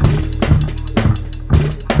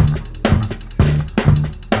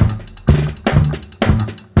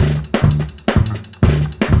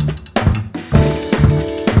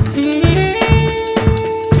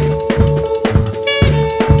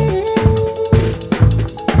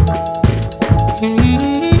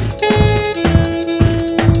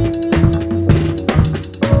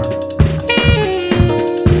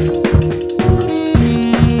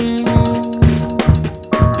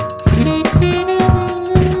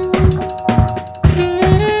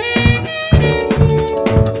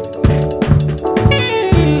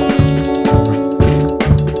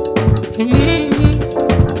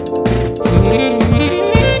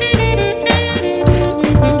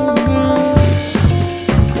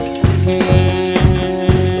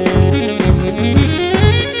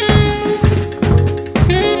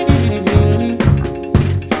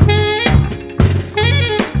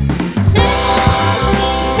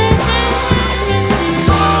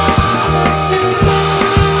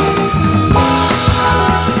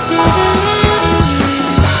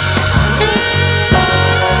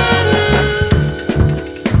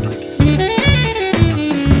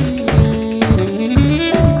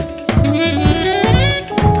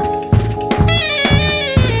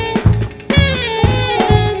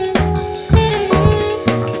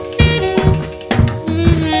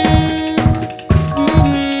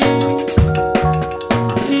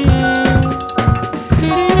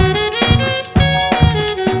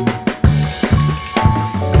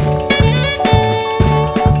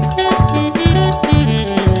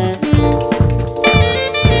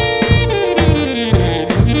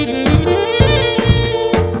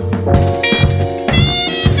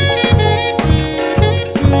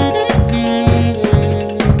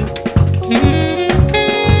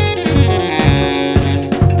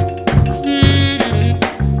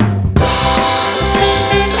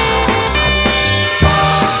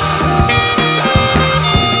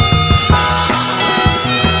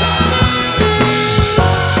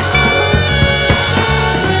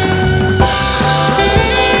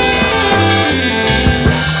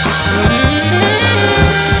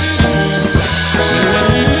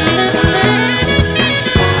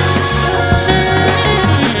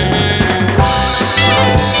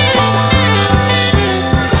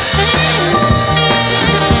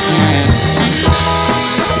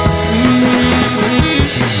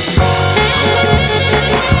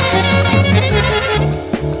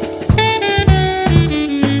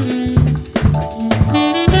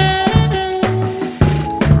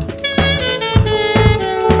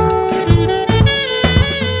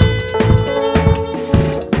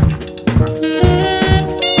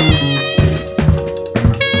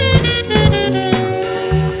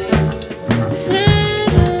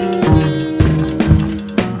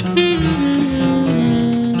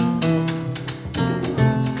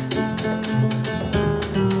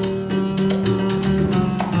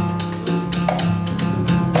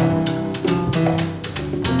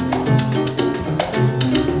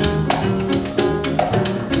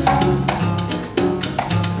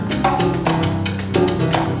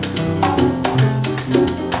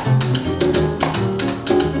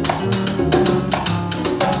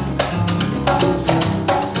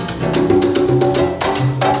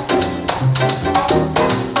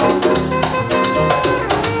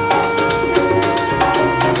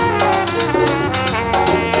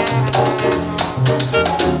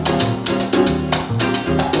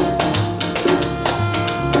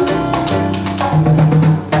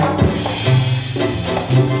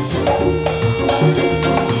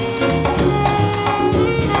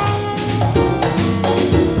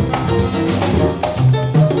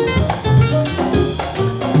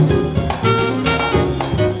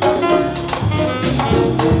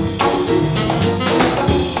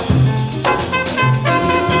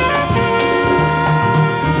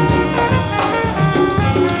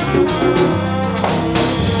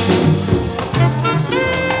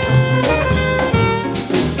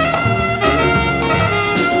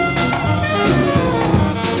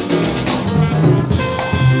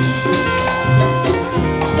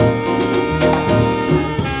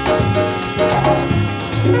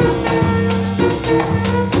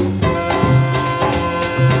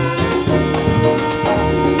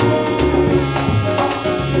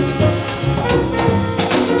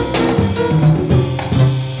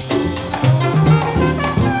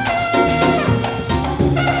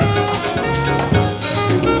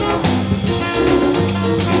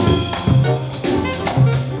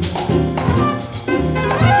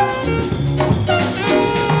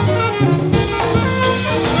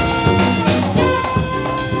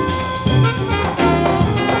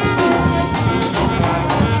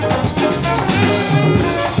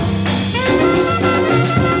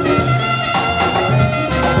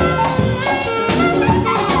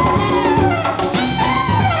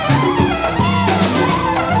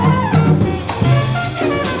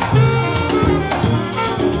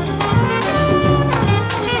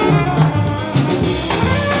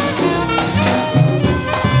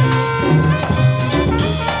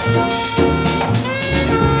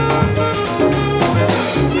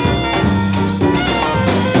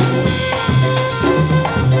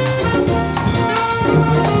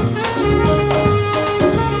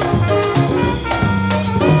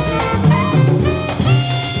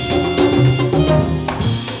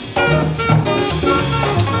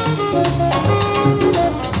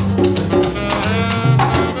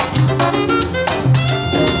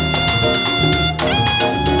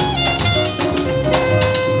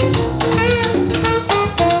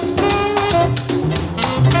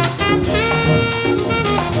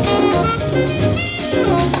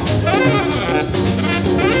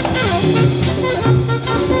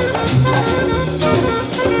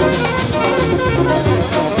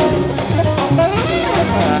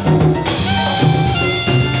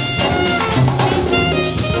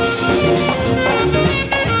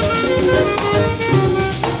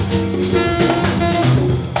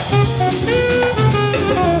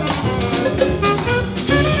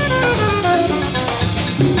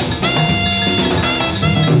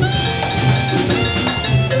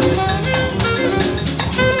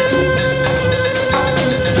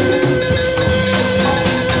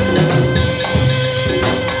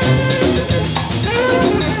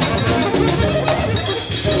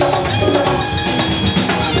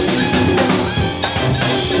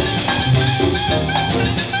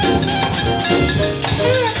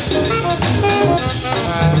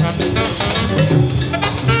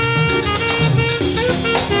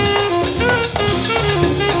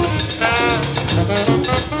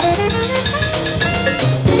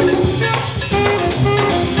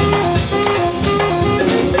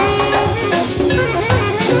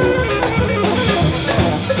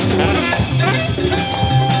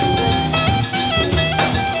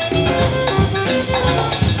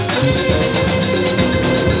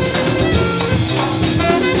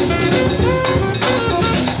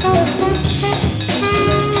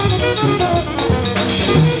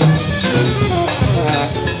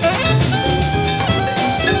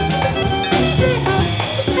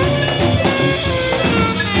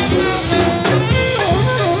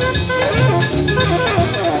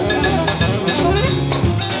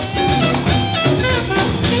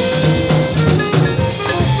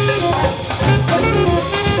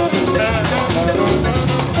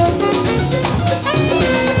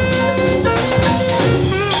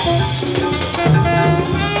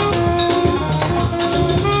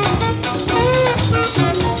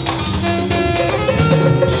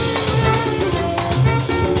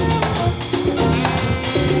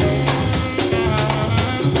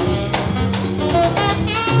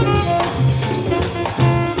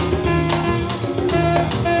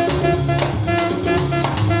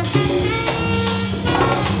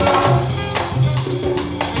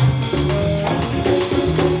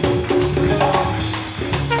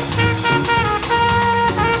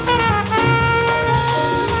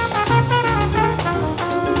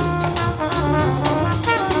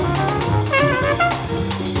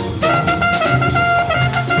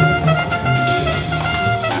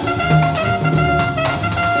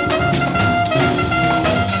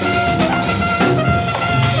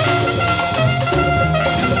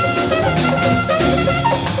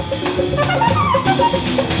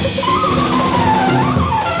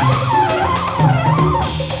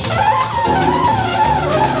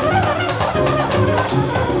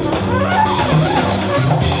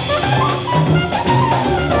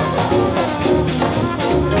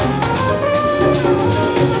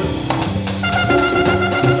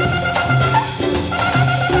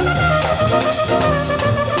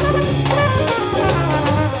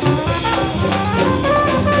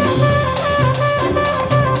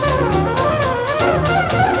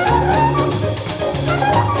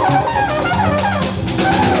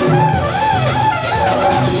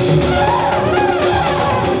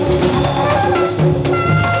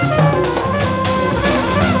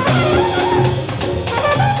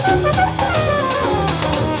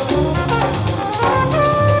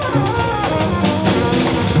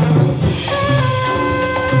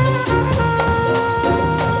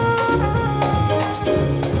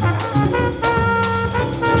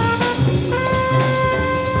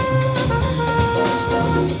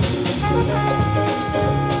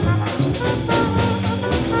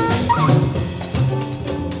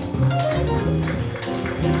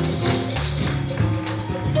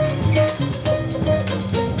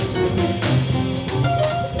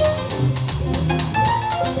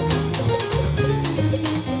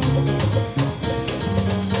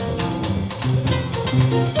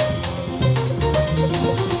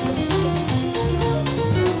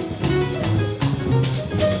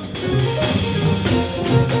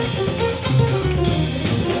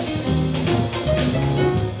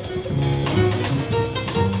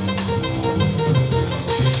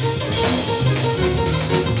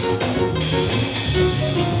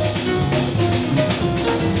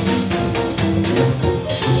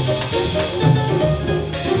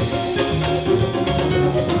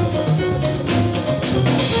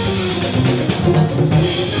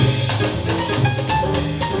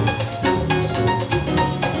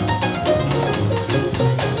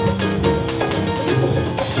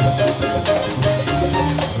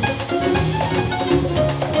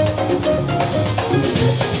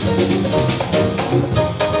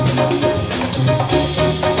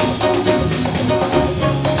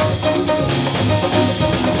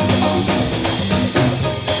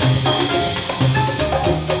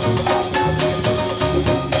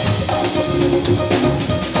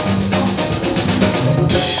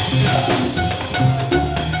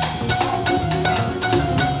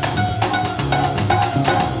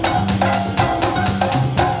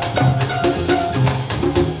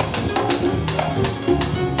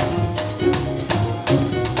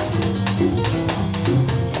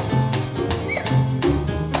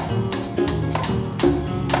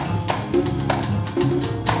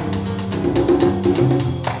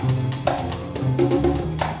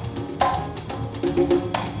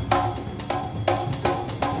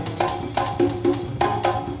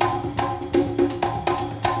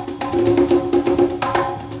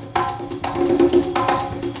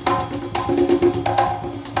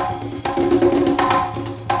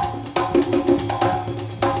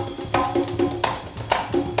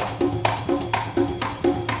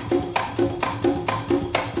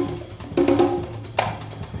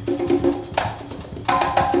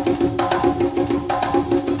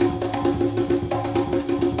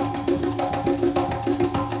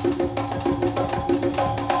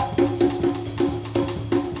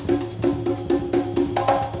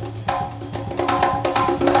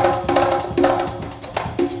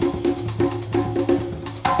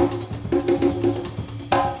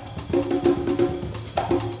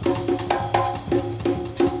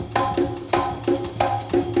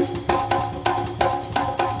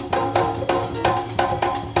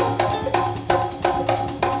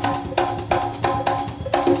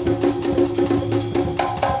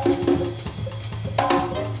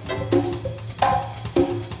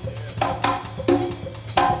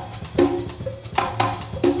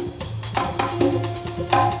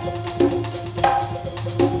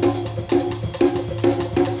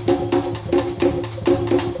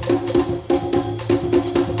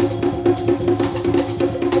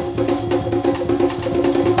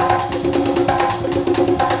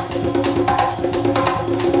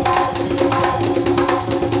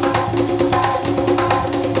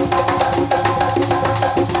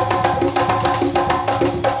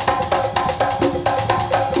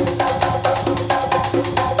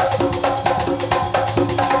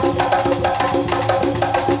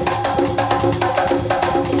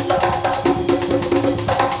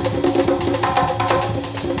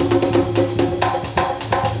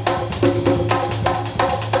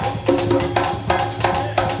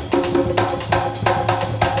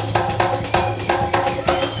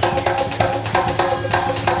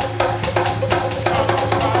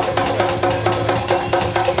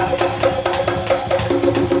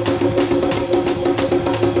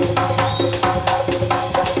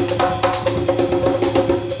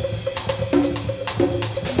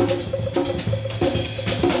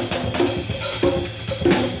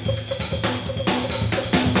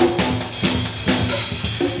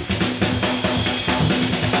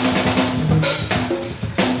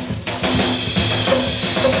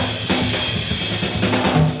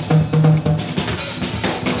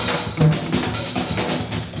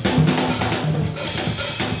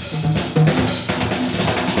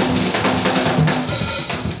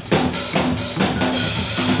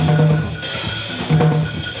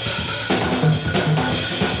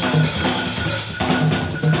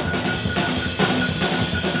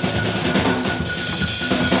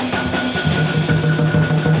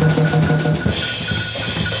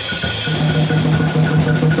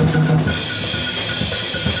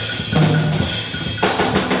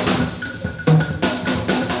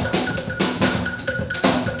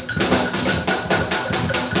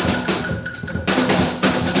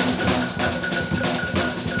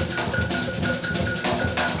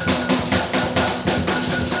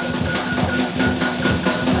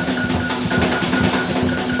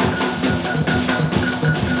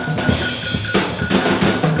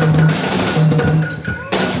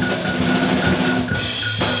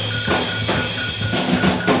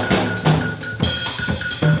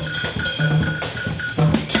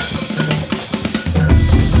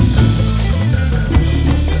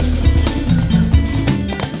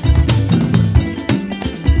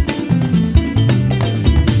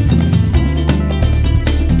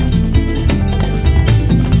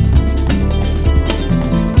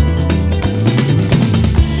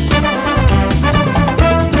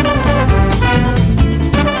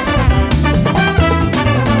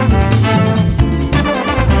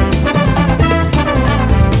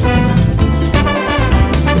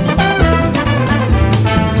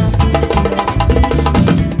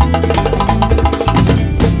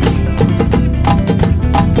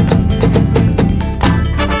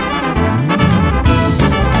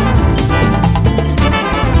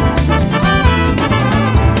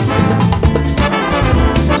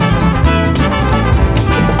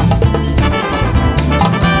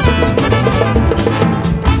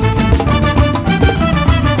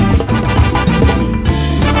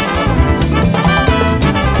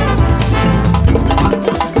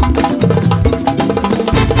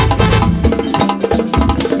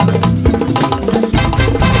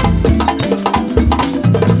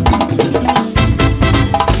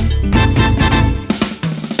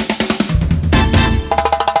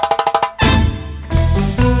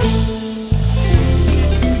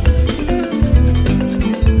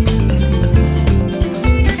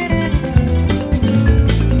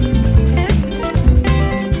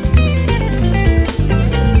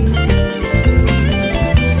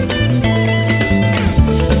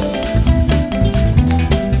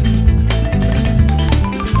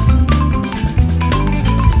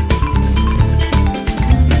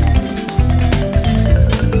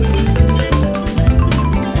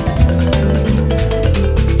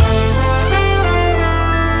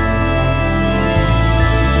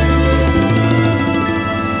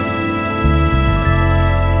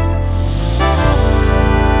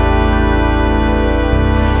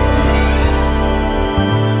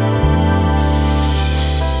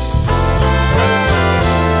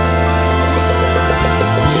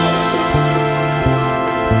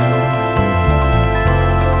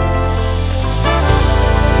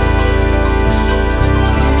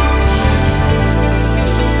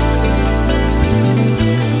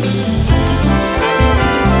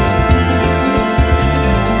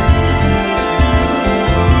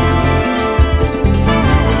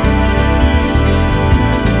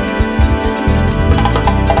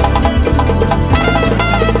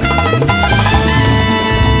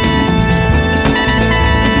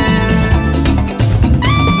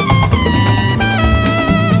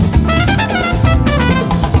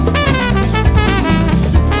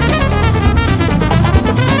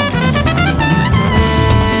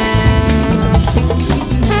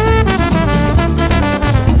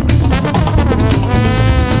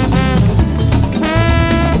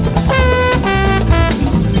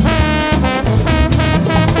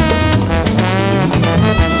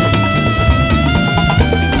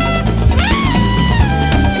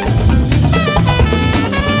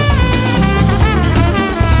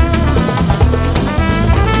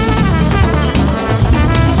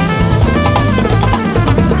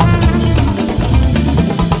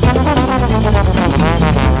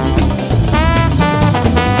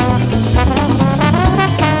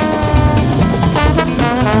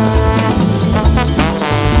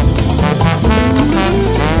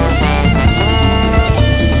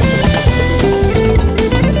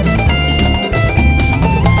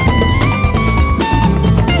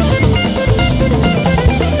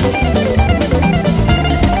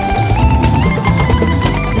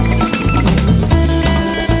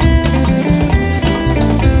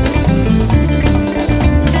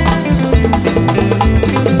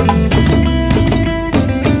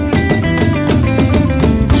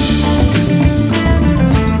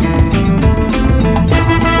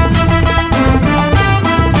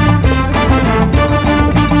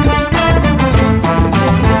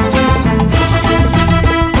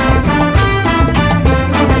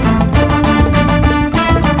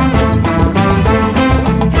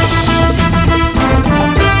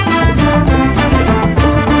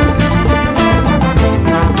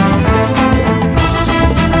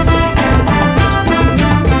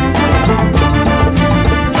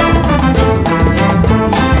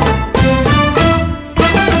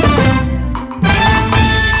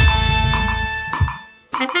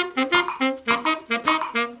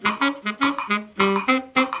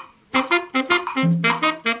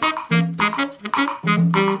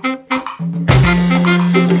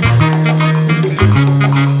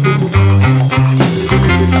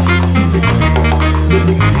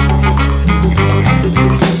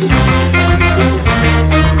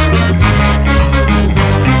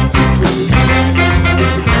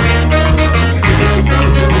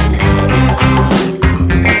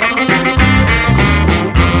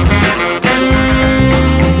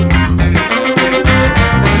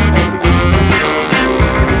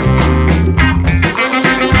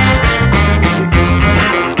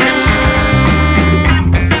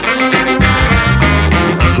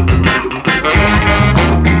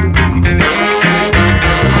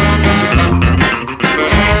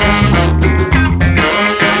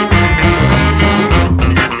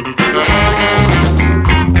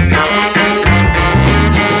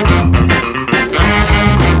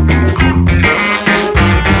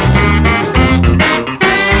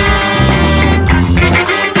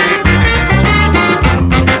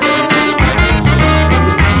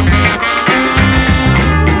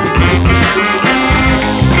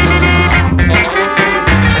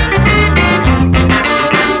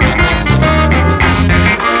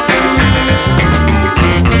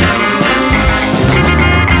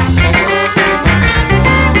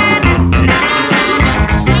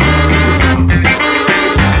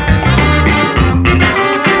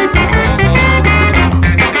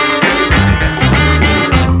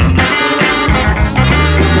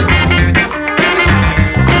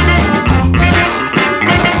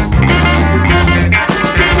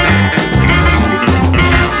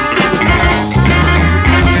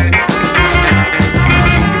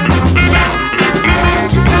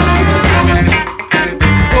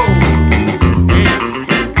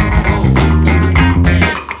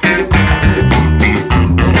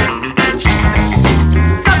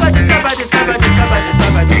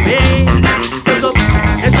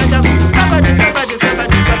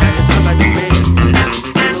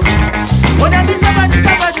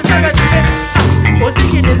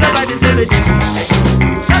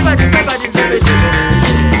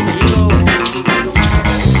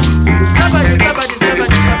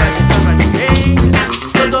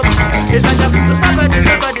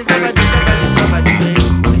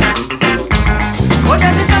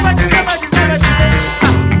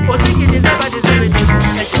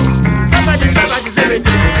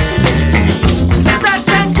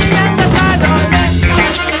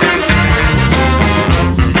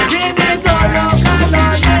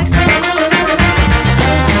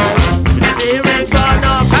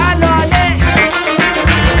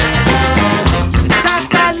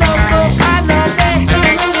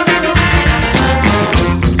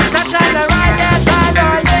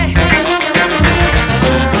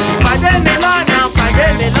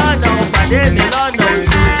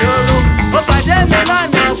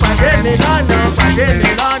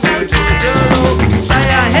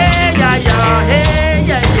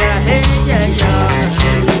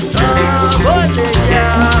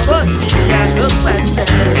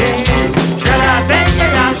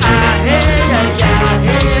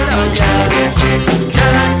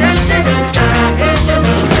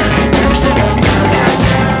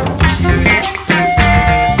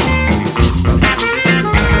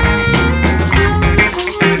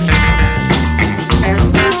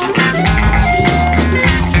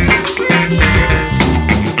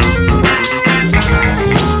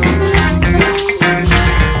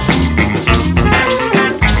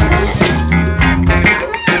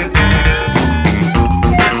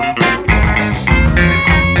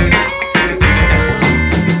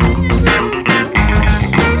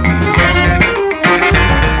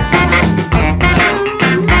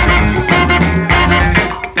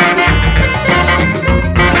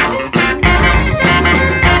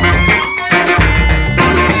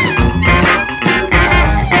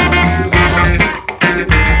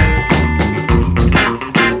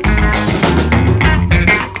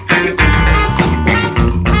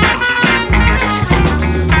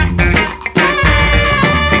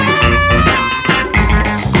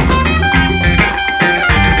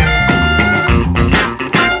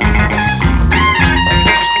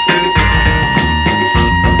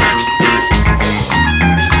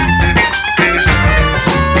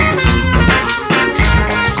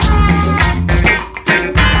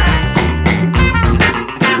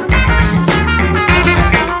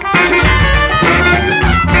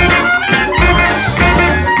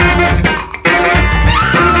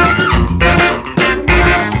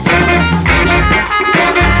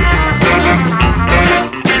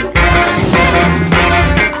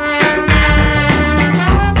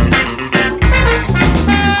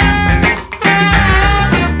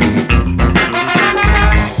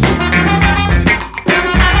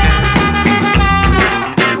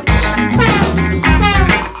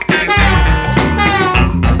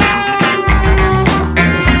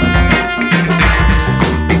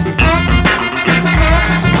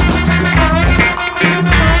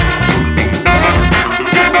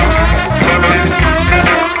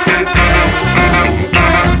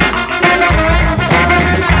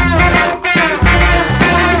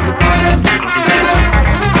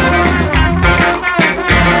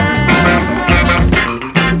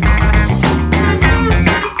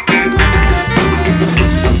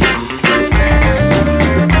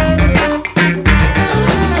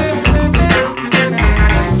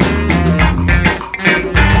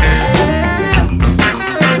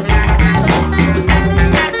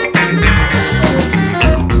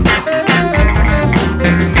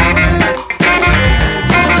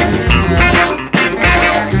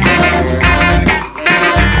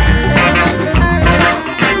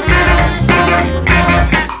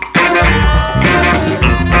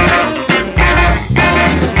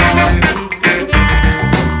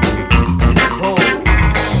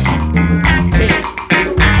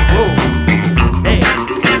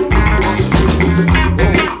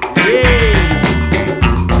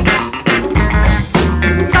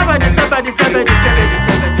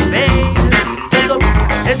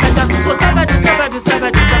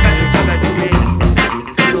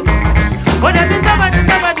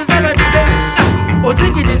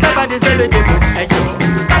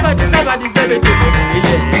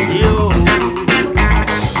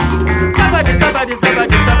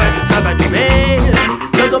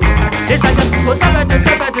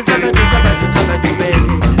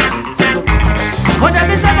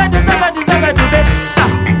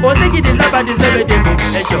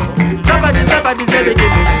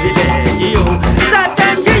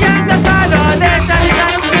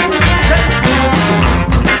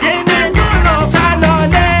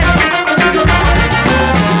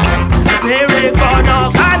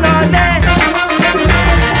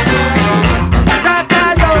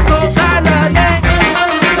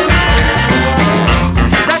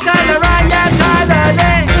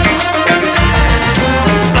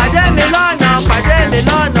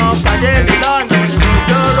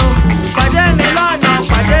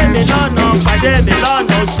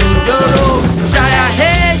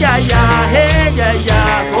 ya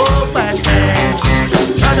kó pàṣẹ.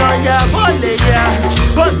 Ọ̀nà ya kó lè ya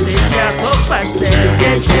kó sì ya kó pàṣẹ.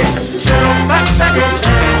 Yéyé ṣòro pátá lè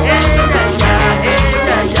ṣe ẹ̀yà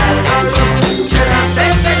ya lọ́rọ̀. Ṣòro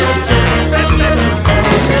pẹ́pẹ́ ló ṣe pẹ́pẹ́ ló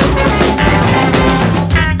ṣe.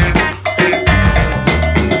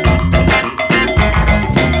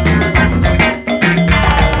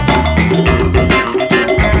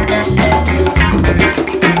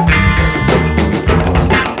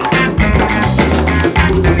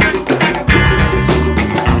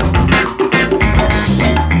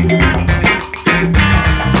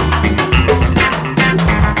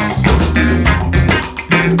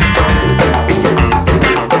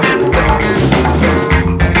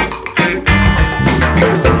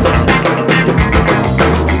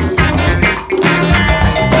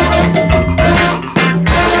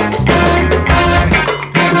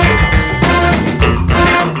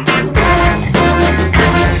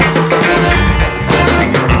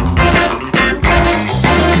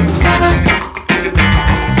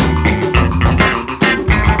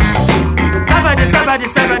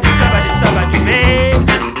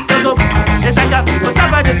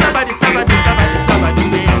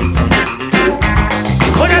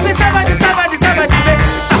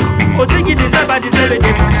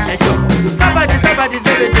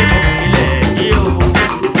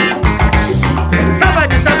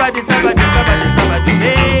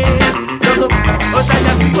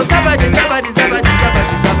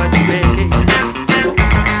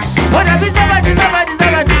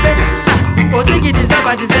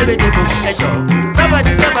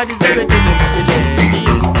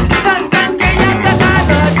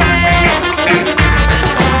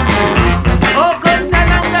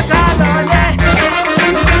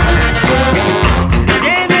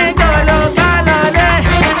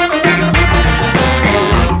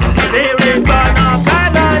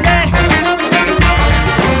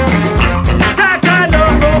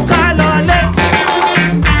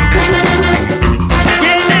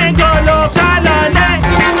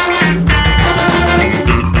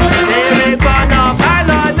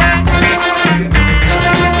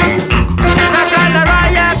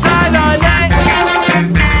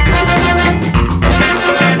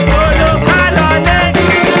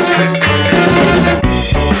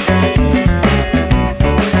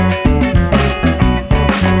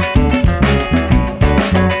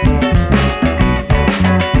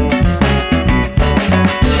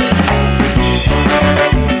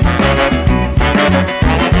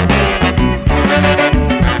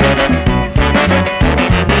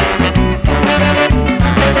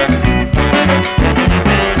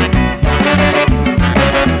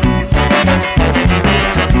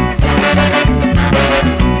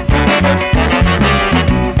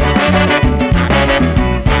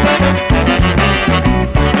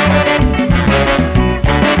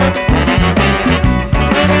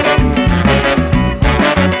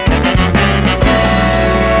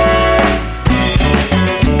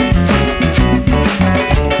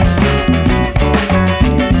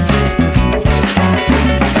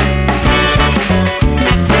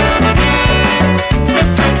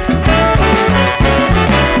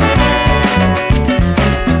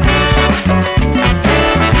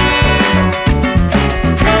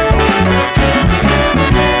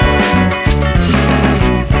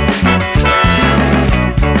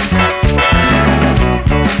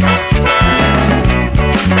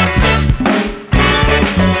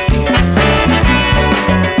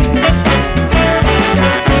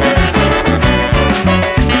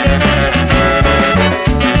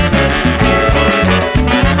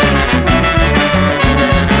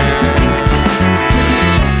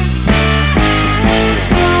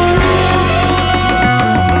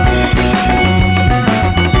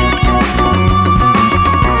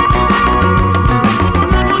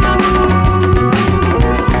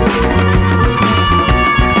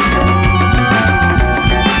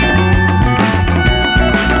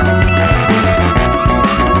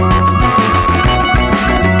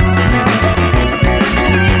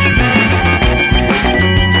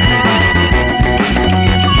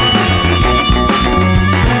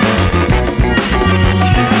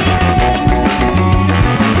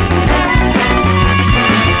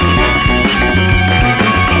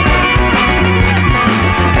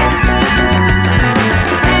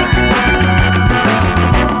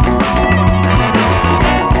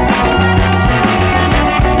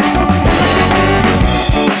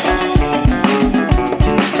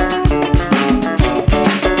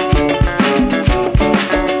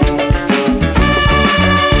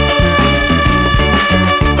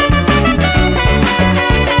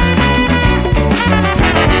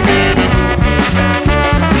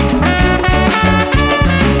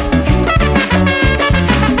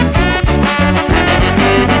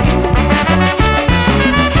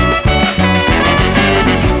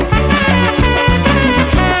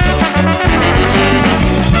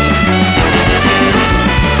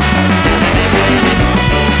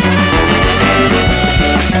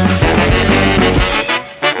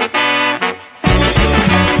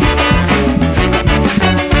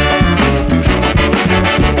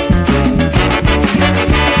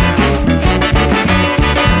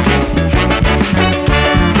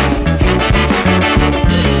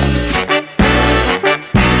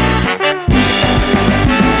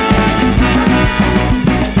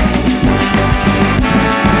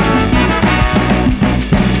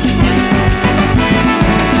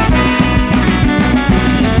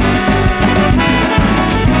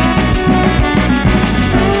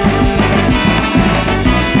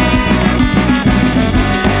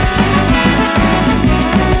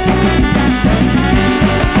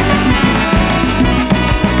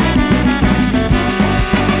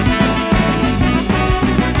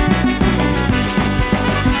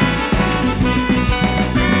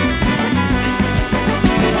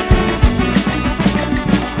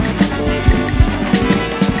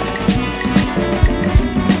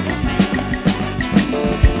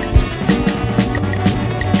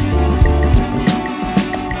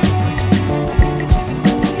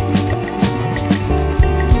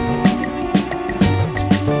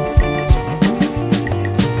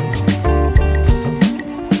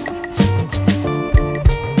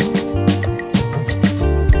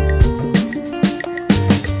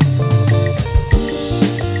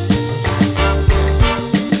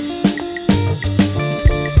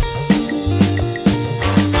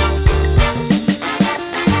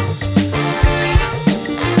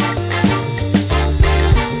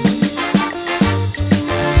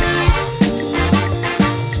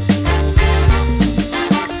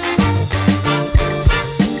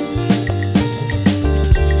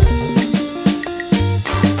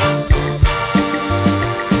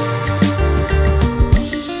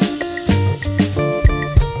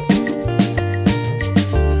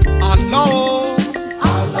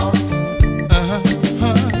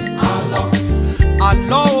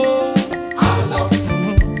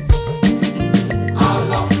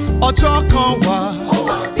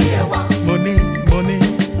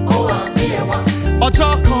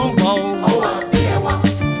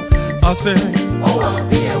 say.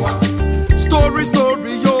 Story,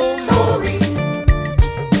 story, yo. Story,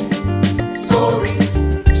 story,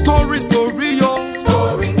 story, story, yo.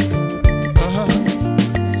 Story,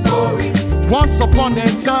 story. Once upon a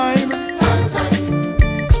time.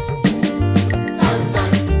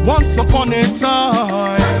 Once upon a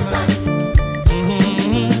time.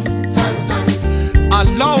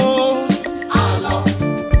 Allah, Allah,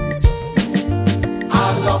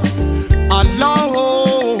 Allah, Allah, Allah.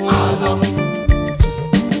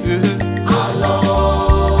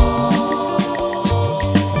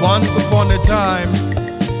 Once upon a time,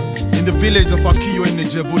 in the village of Akiyo in the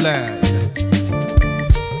Jebuland,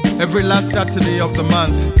 every last Saturday of the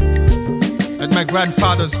month, at my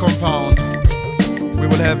grandfather's compound, we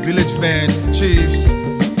will have village men, chiefs,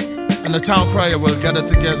 and the town crier will gather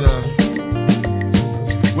together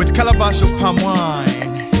with calabash of palm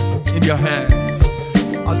wine in their hands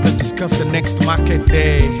as they discuss the next market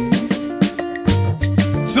day.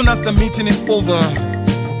 Soon as the meeting is over,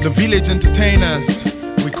 the village entertainers,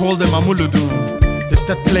 we call them Amuludun, they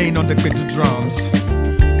start playing on the Ketch drums.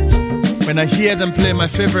 When I hear them play my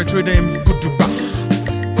favorite rhythm, Kutuba,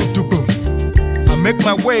 Kutubu, I make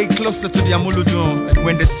my way closer to the Amuludun, and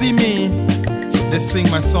when they see me, they sing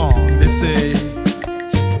my song. They say,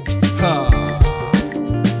 ha.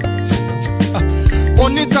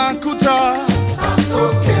 Onita kuta,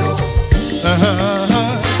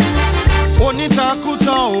 Onita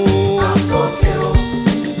kuta, oh,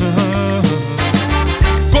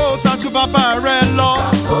 go to Baba Relo,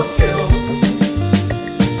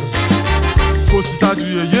 go to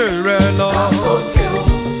ye Relo,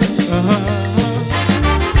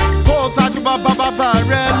 go to Baba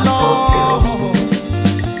Relo,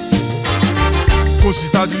 go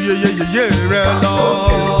to ye Relo.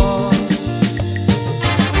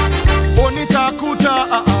 Onita kuta,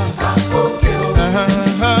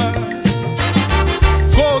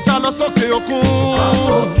 kota la soke okun,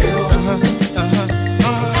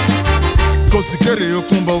 kosikere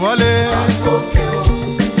okun bawale,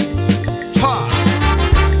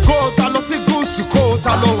 kota lo si gusu,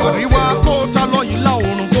 kota lo ariwa, kota lo ila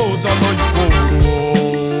orun, kota lo ikorun.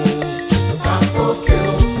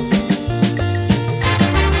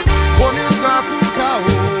 Onita kuta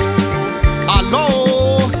o, alo.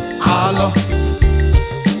 Hello.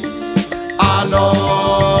 Hello.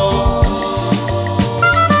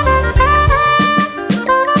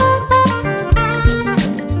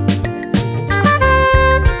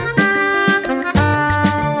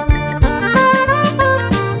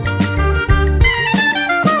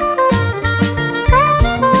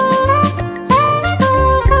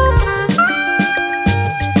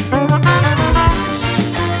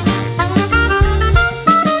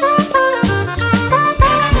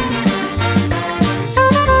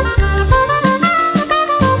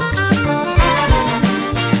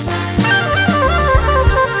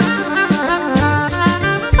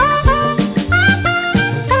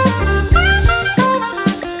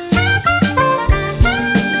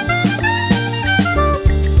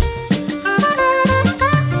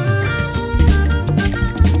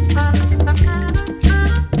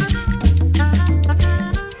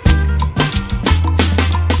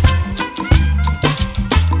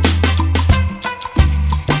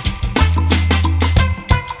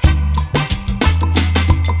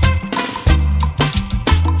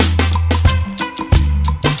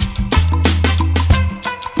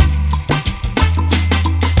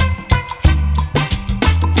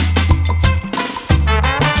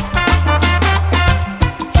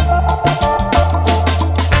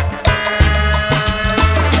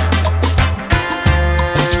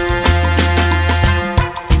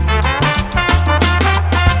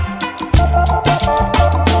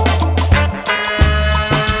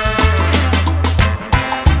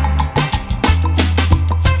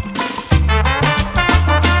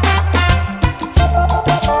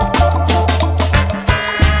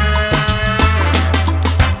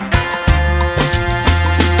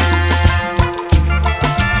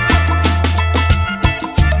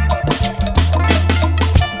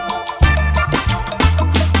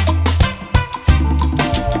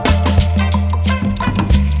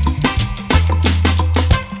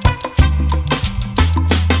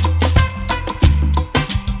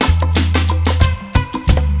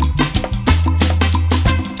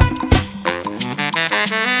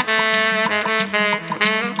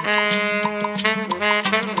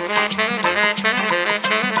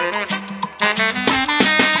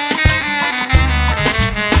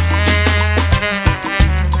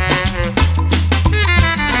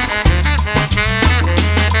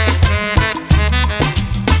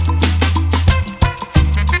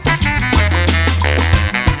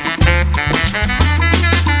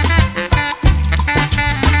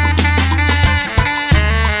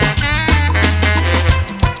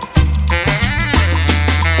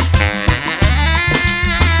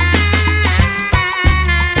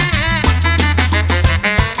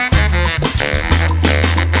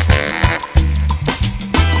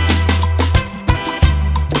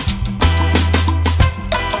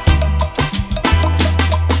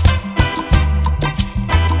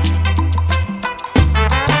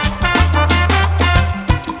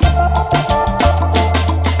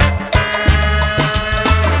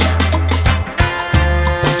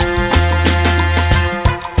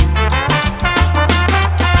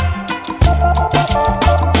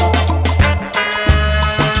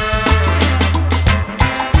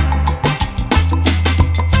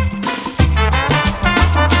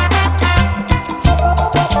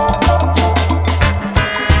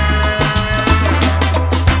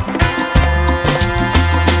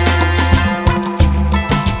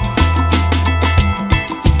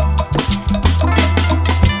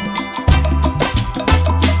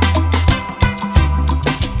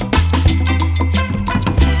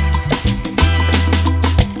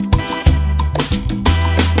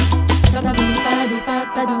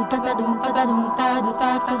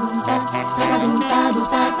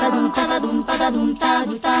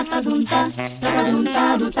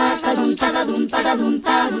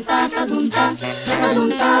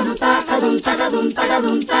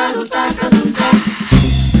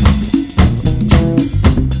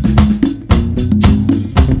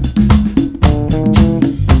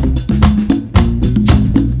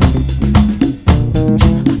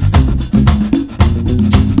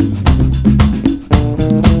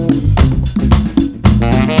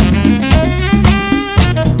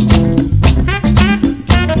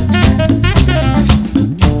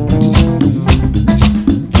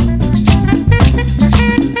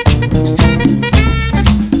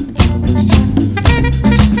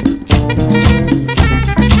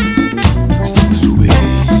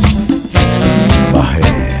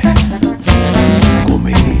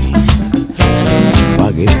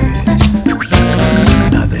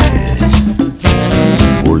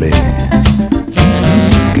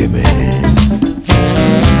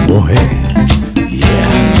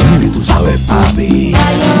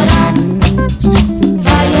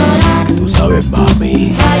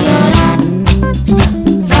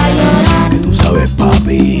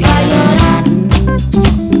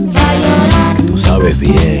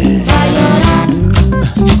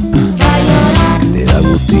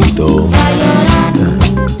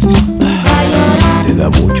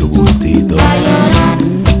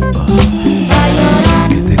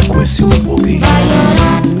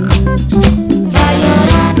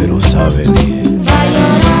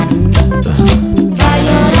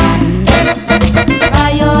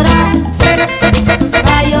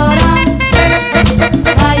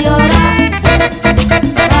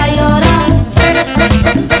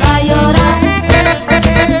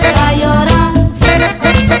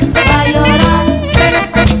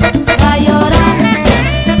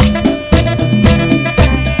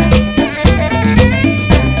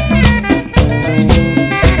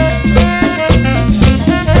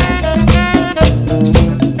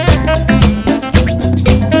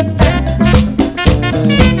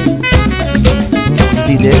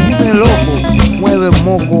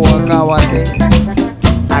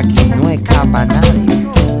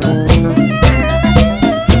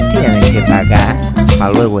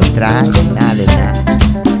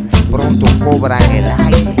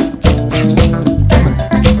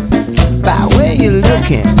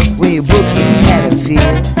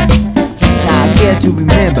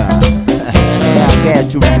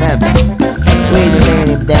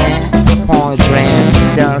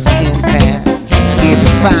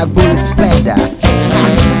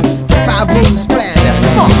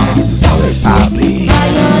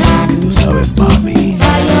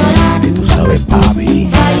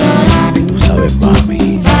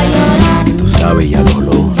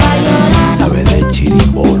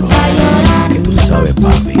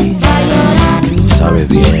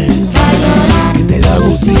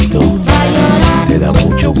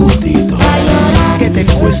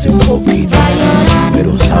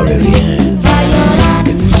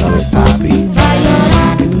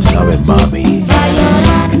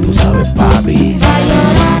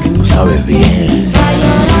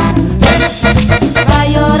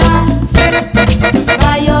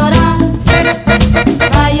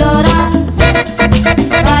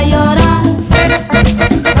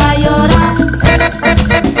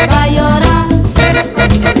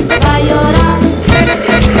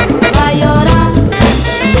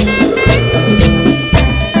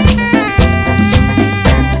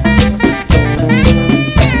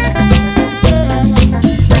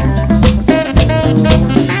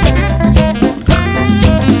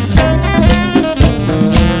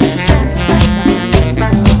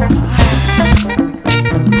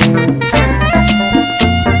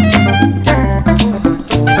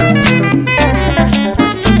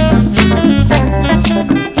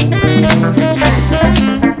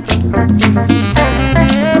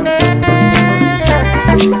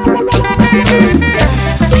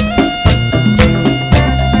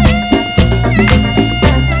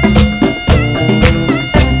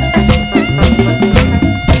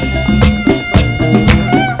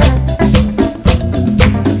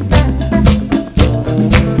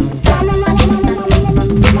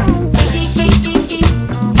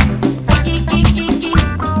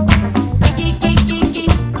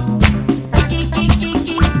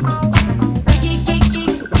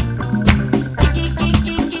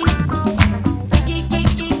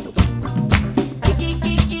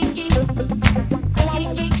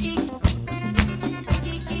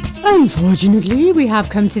 Unfortunately, we have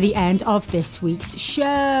come to the end of this week's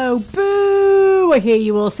show. Boo! I hear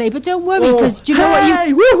you all say, but don't worry, because do you know what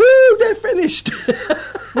you... Woohoo! They're finished!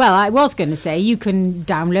 Well, I was going to say you can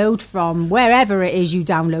download from wherever it is you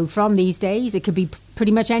download from these days. It could be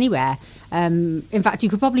pretty much anywhere. In fact, you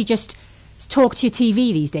could probably just talk to your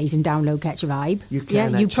TV these days and download Ketch a Vibe. You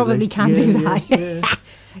can, you probably can do that.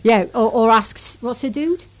 Yeah, or ask, what's the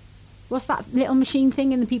dude? What's that little machine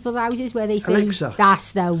thing in the people's houses where they say... Alexa.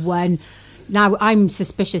 That's the one. Now, I'm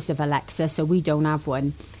suspicious of Alexa, so we don't have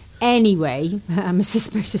one. Anyway, I'm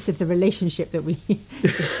suspicious of the relationship that we...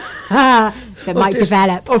 that might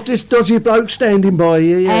develop. Of this dodgy bloke standing by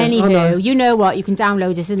you, yeah. Anywho, you know what? You can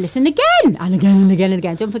download us and listen again and again and again and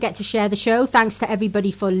again. Don't forget to share the show. Thanks to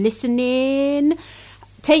everybody for listening.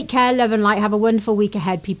 Take care, love and light. Have a wonderful week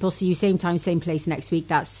ahead, people. See you same time, same place next week.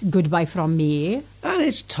 That's goodbye from me. And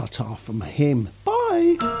it's ta-ta from him.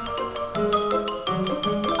 Bye.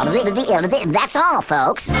 That's all,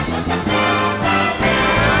 folks.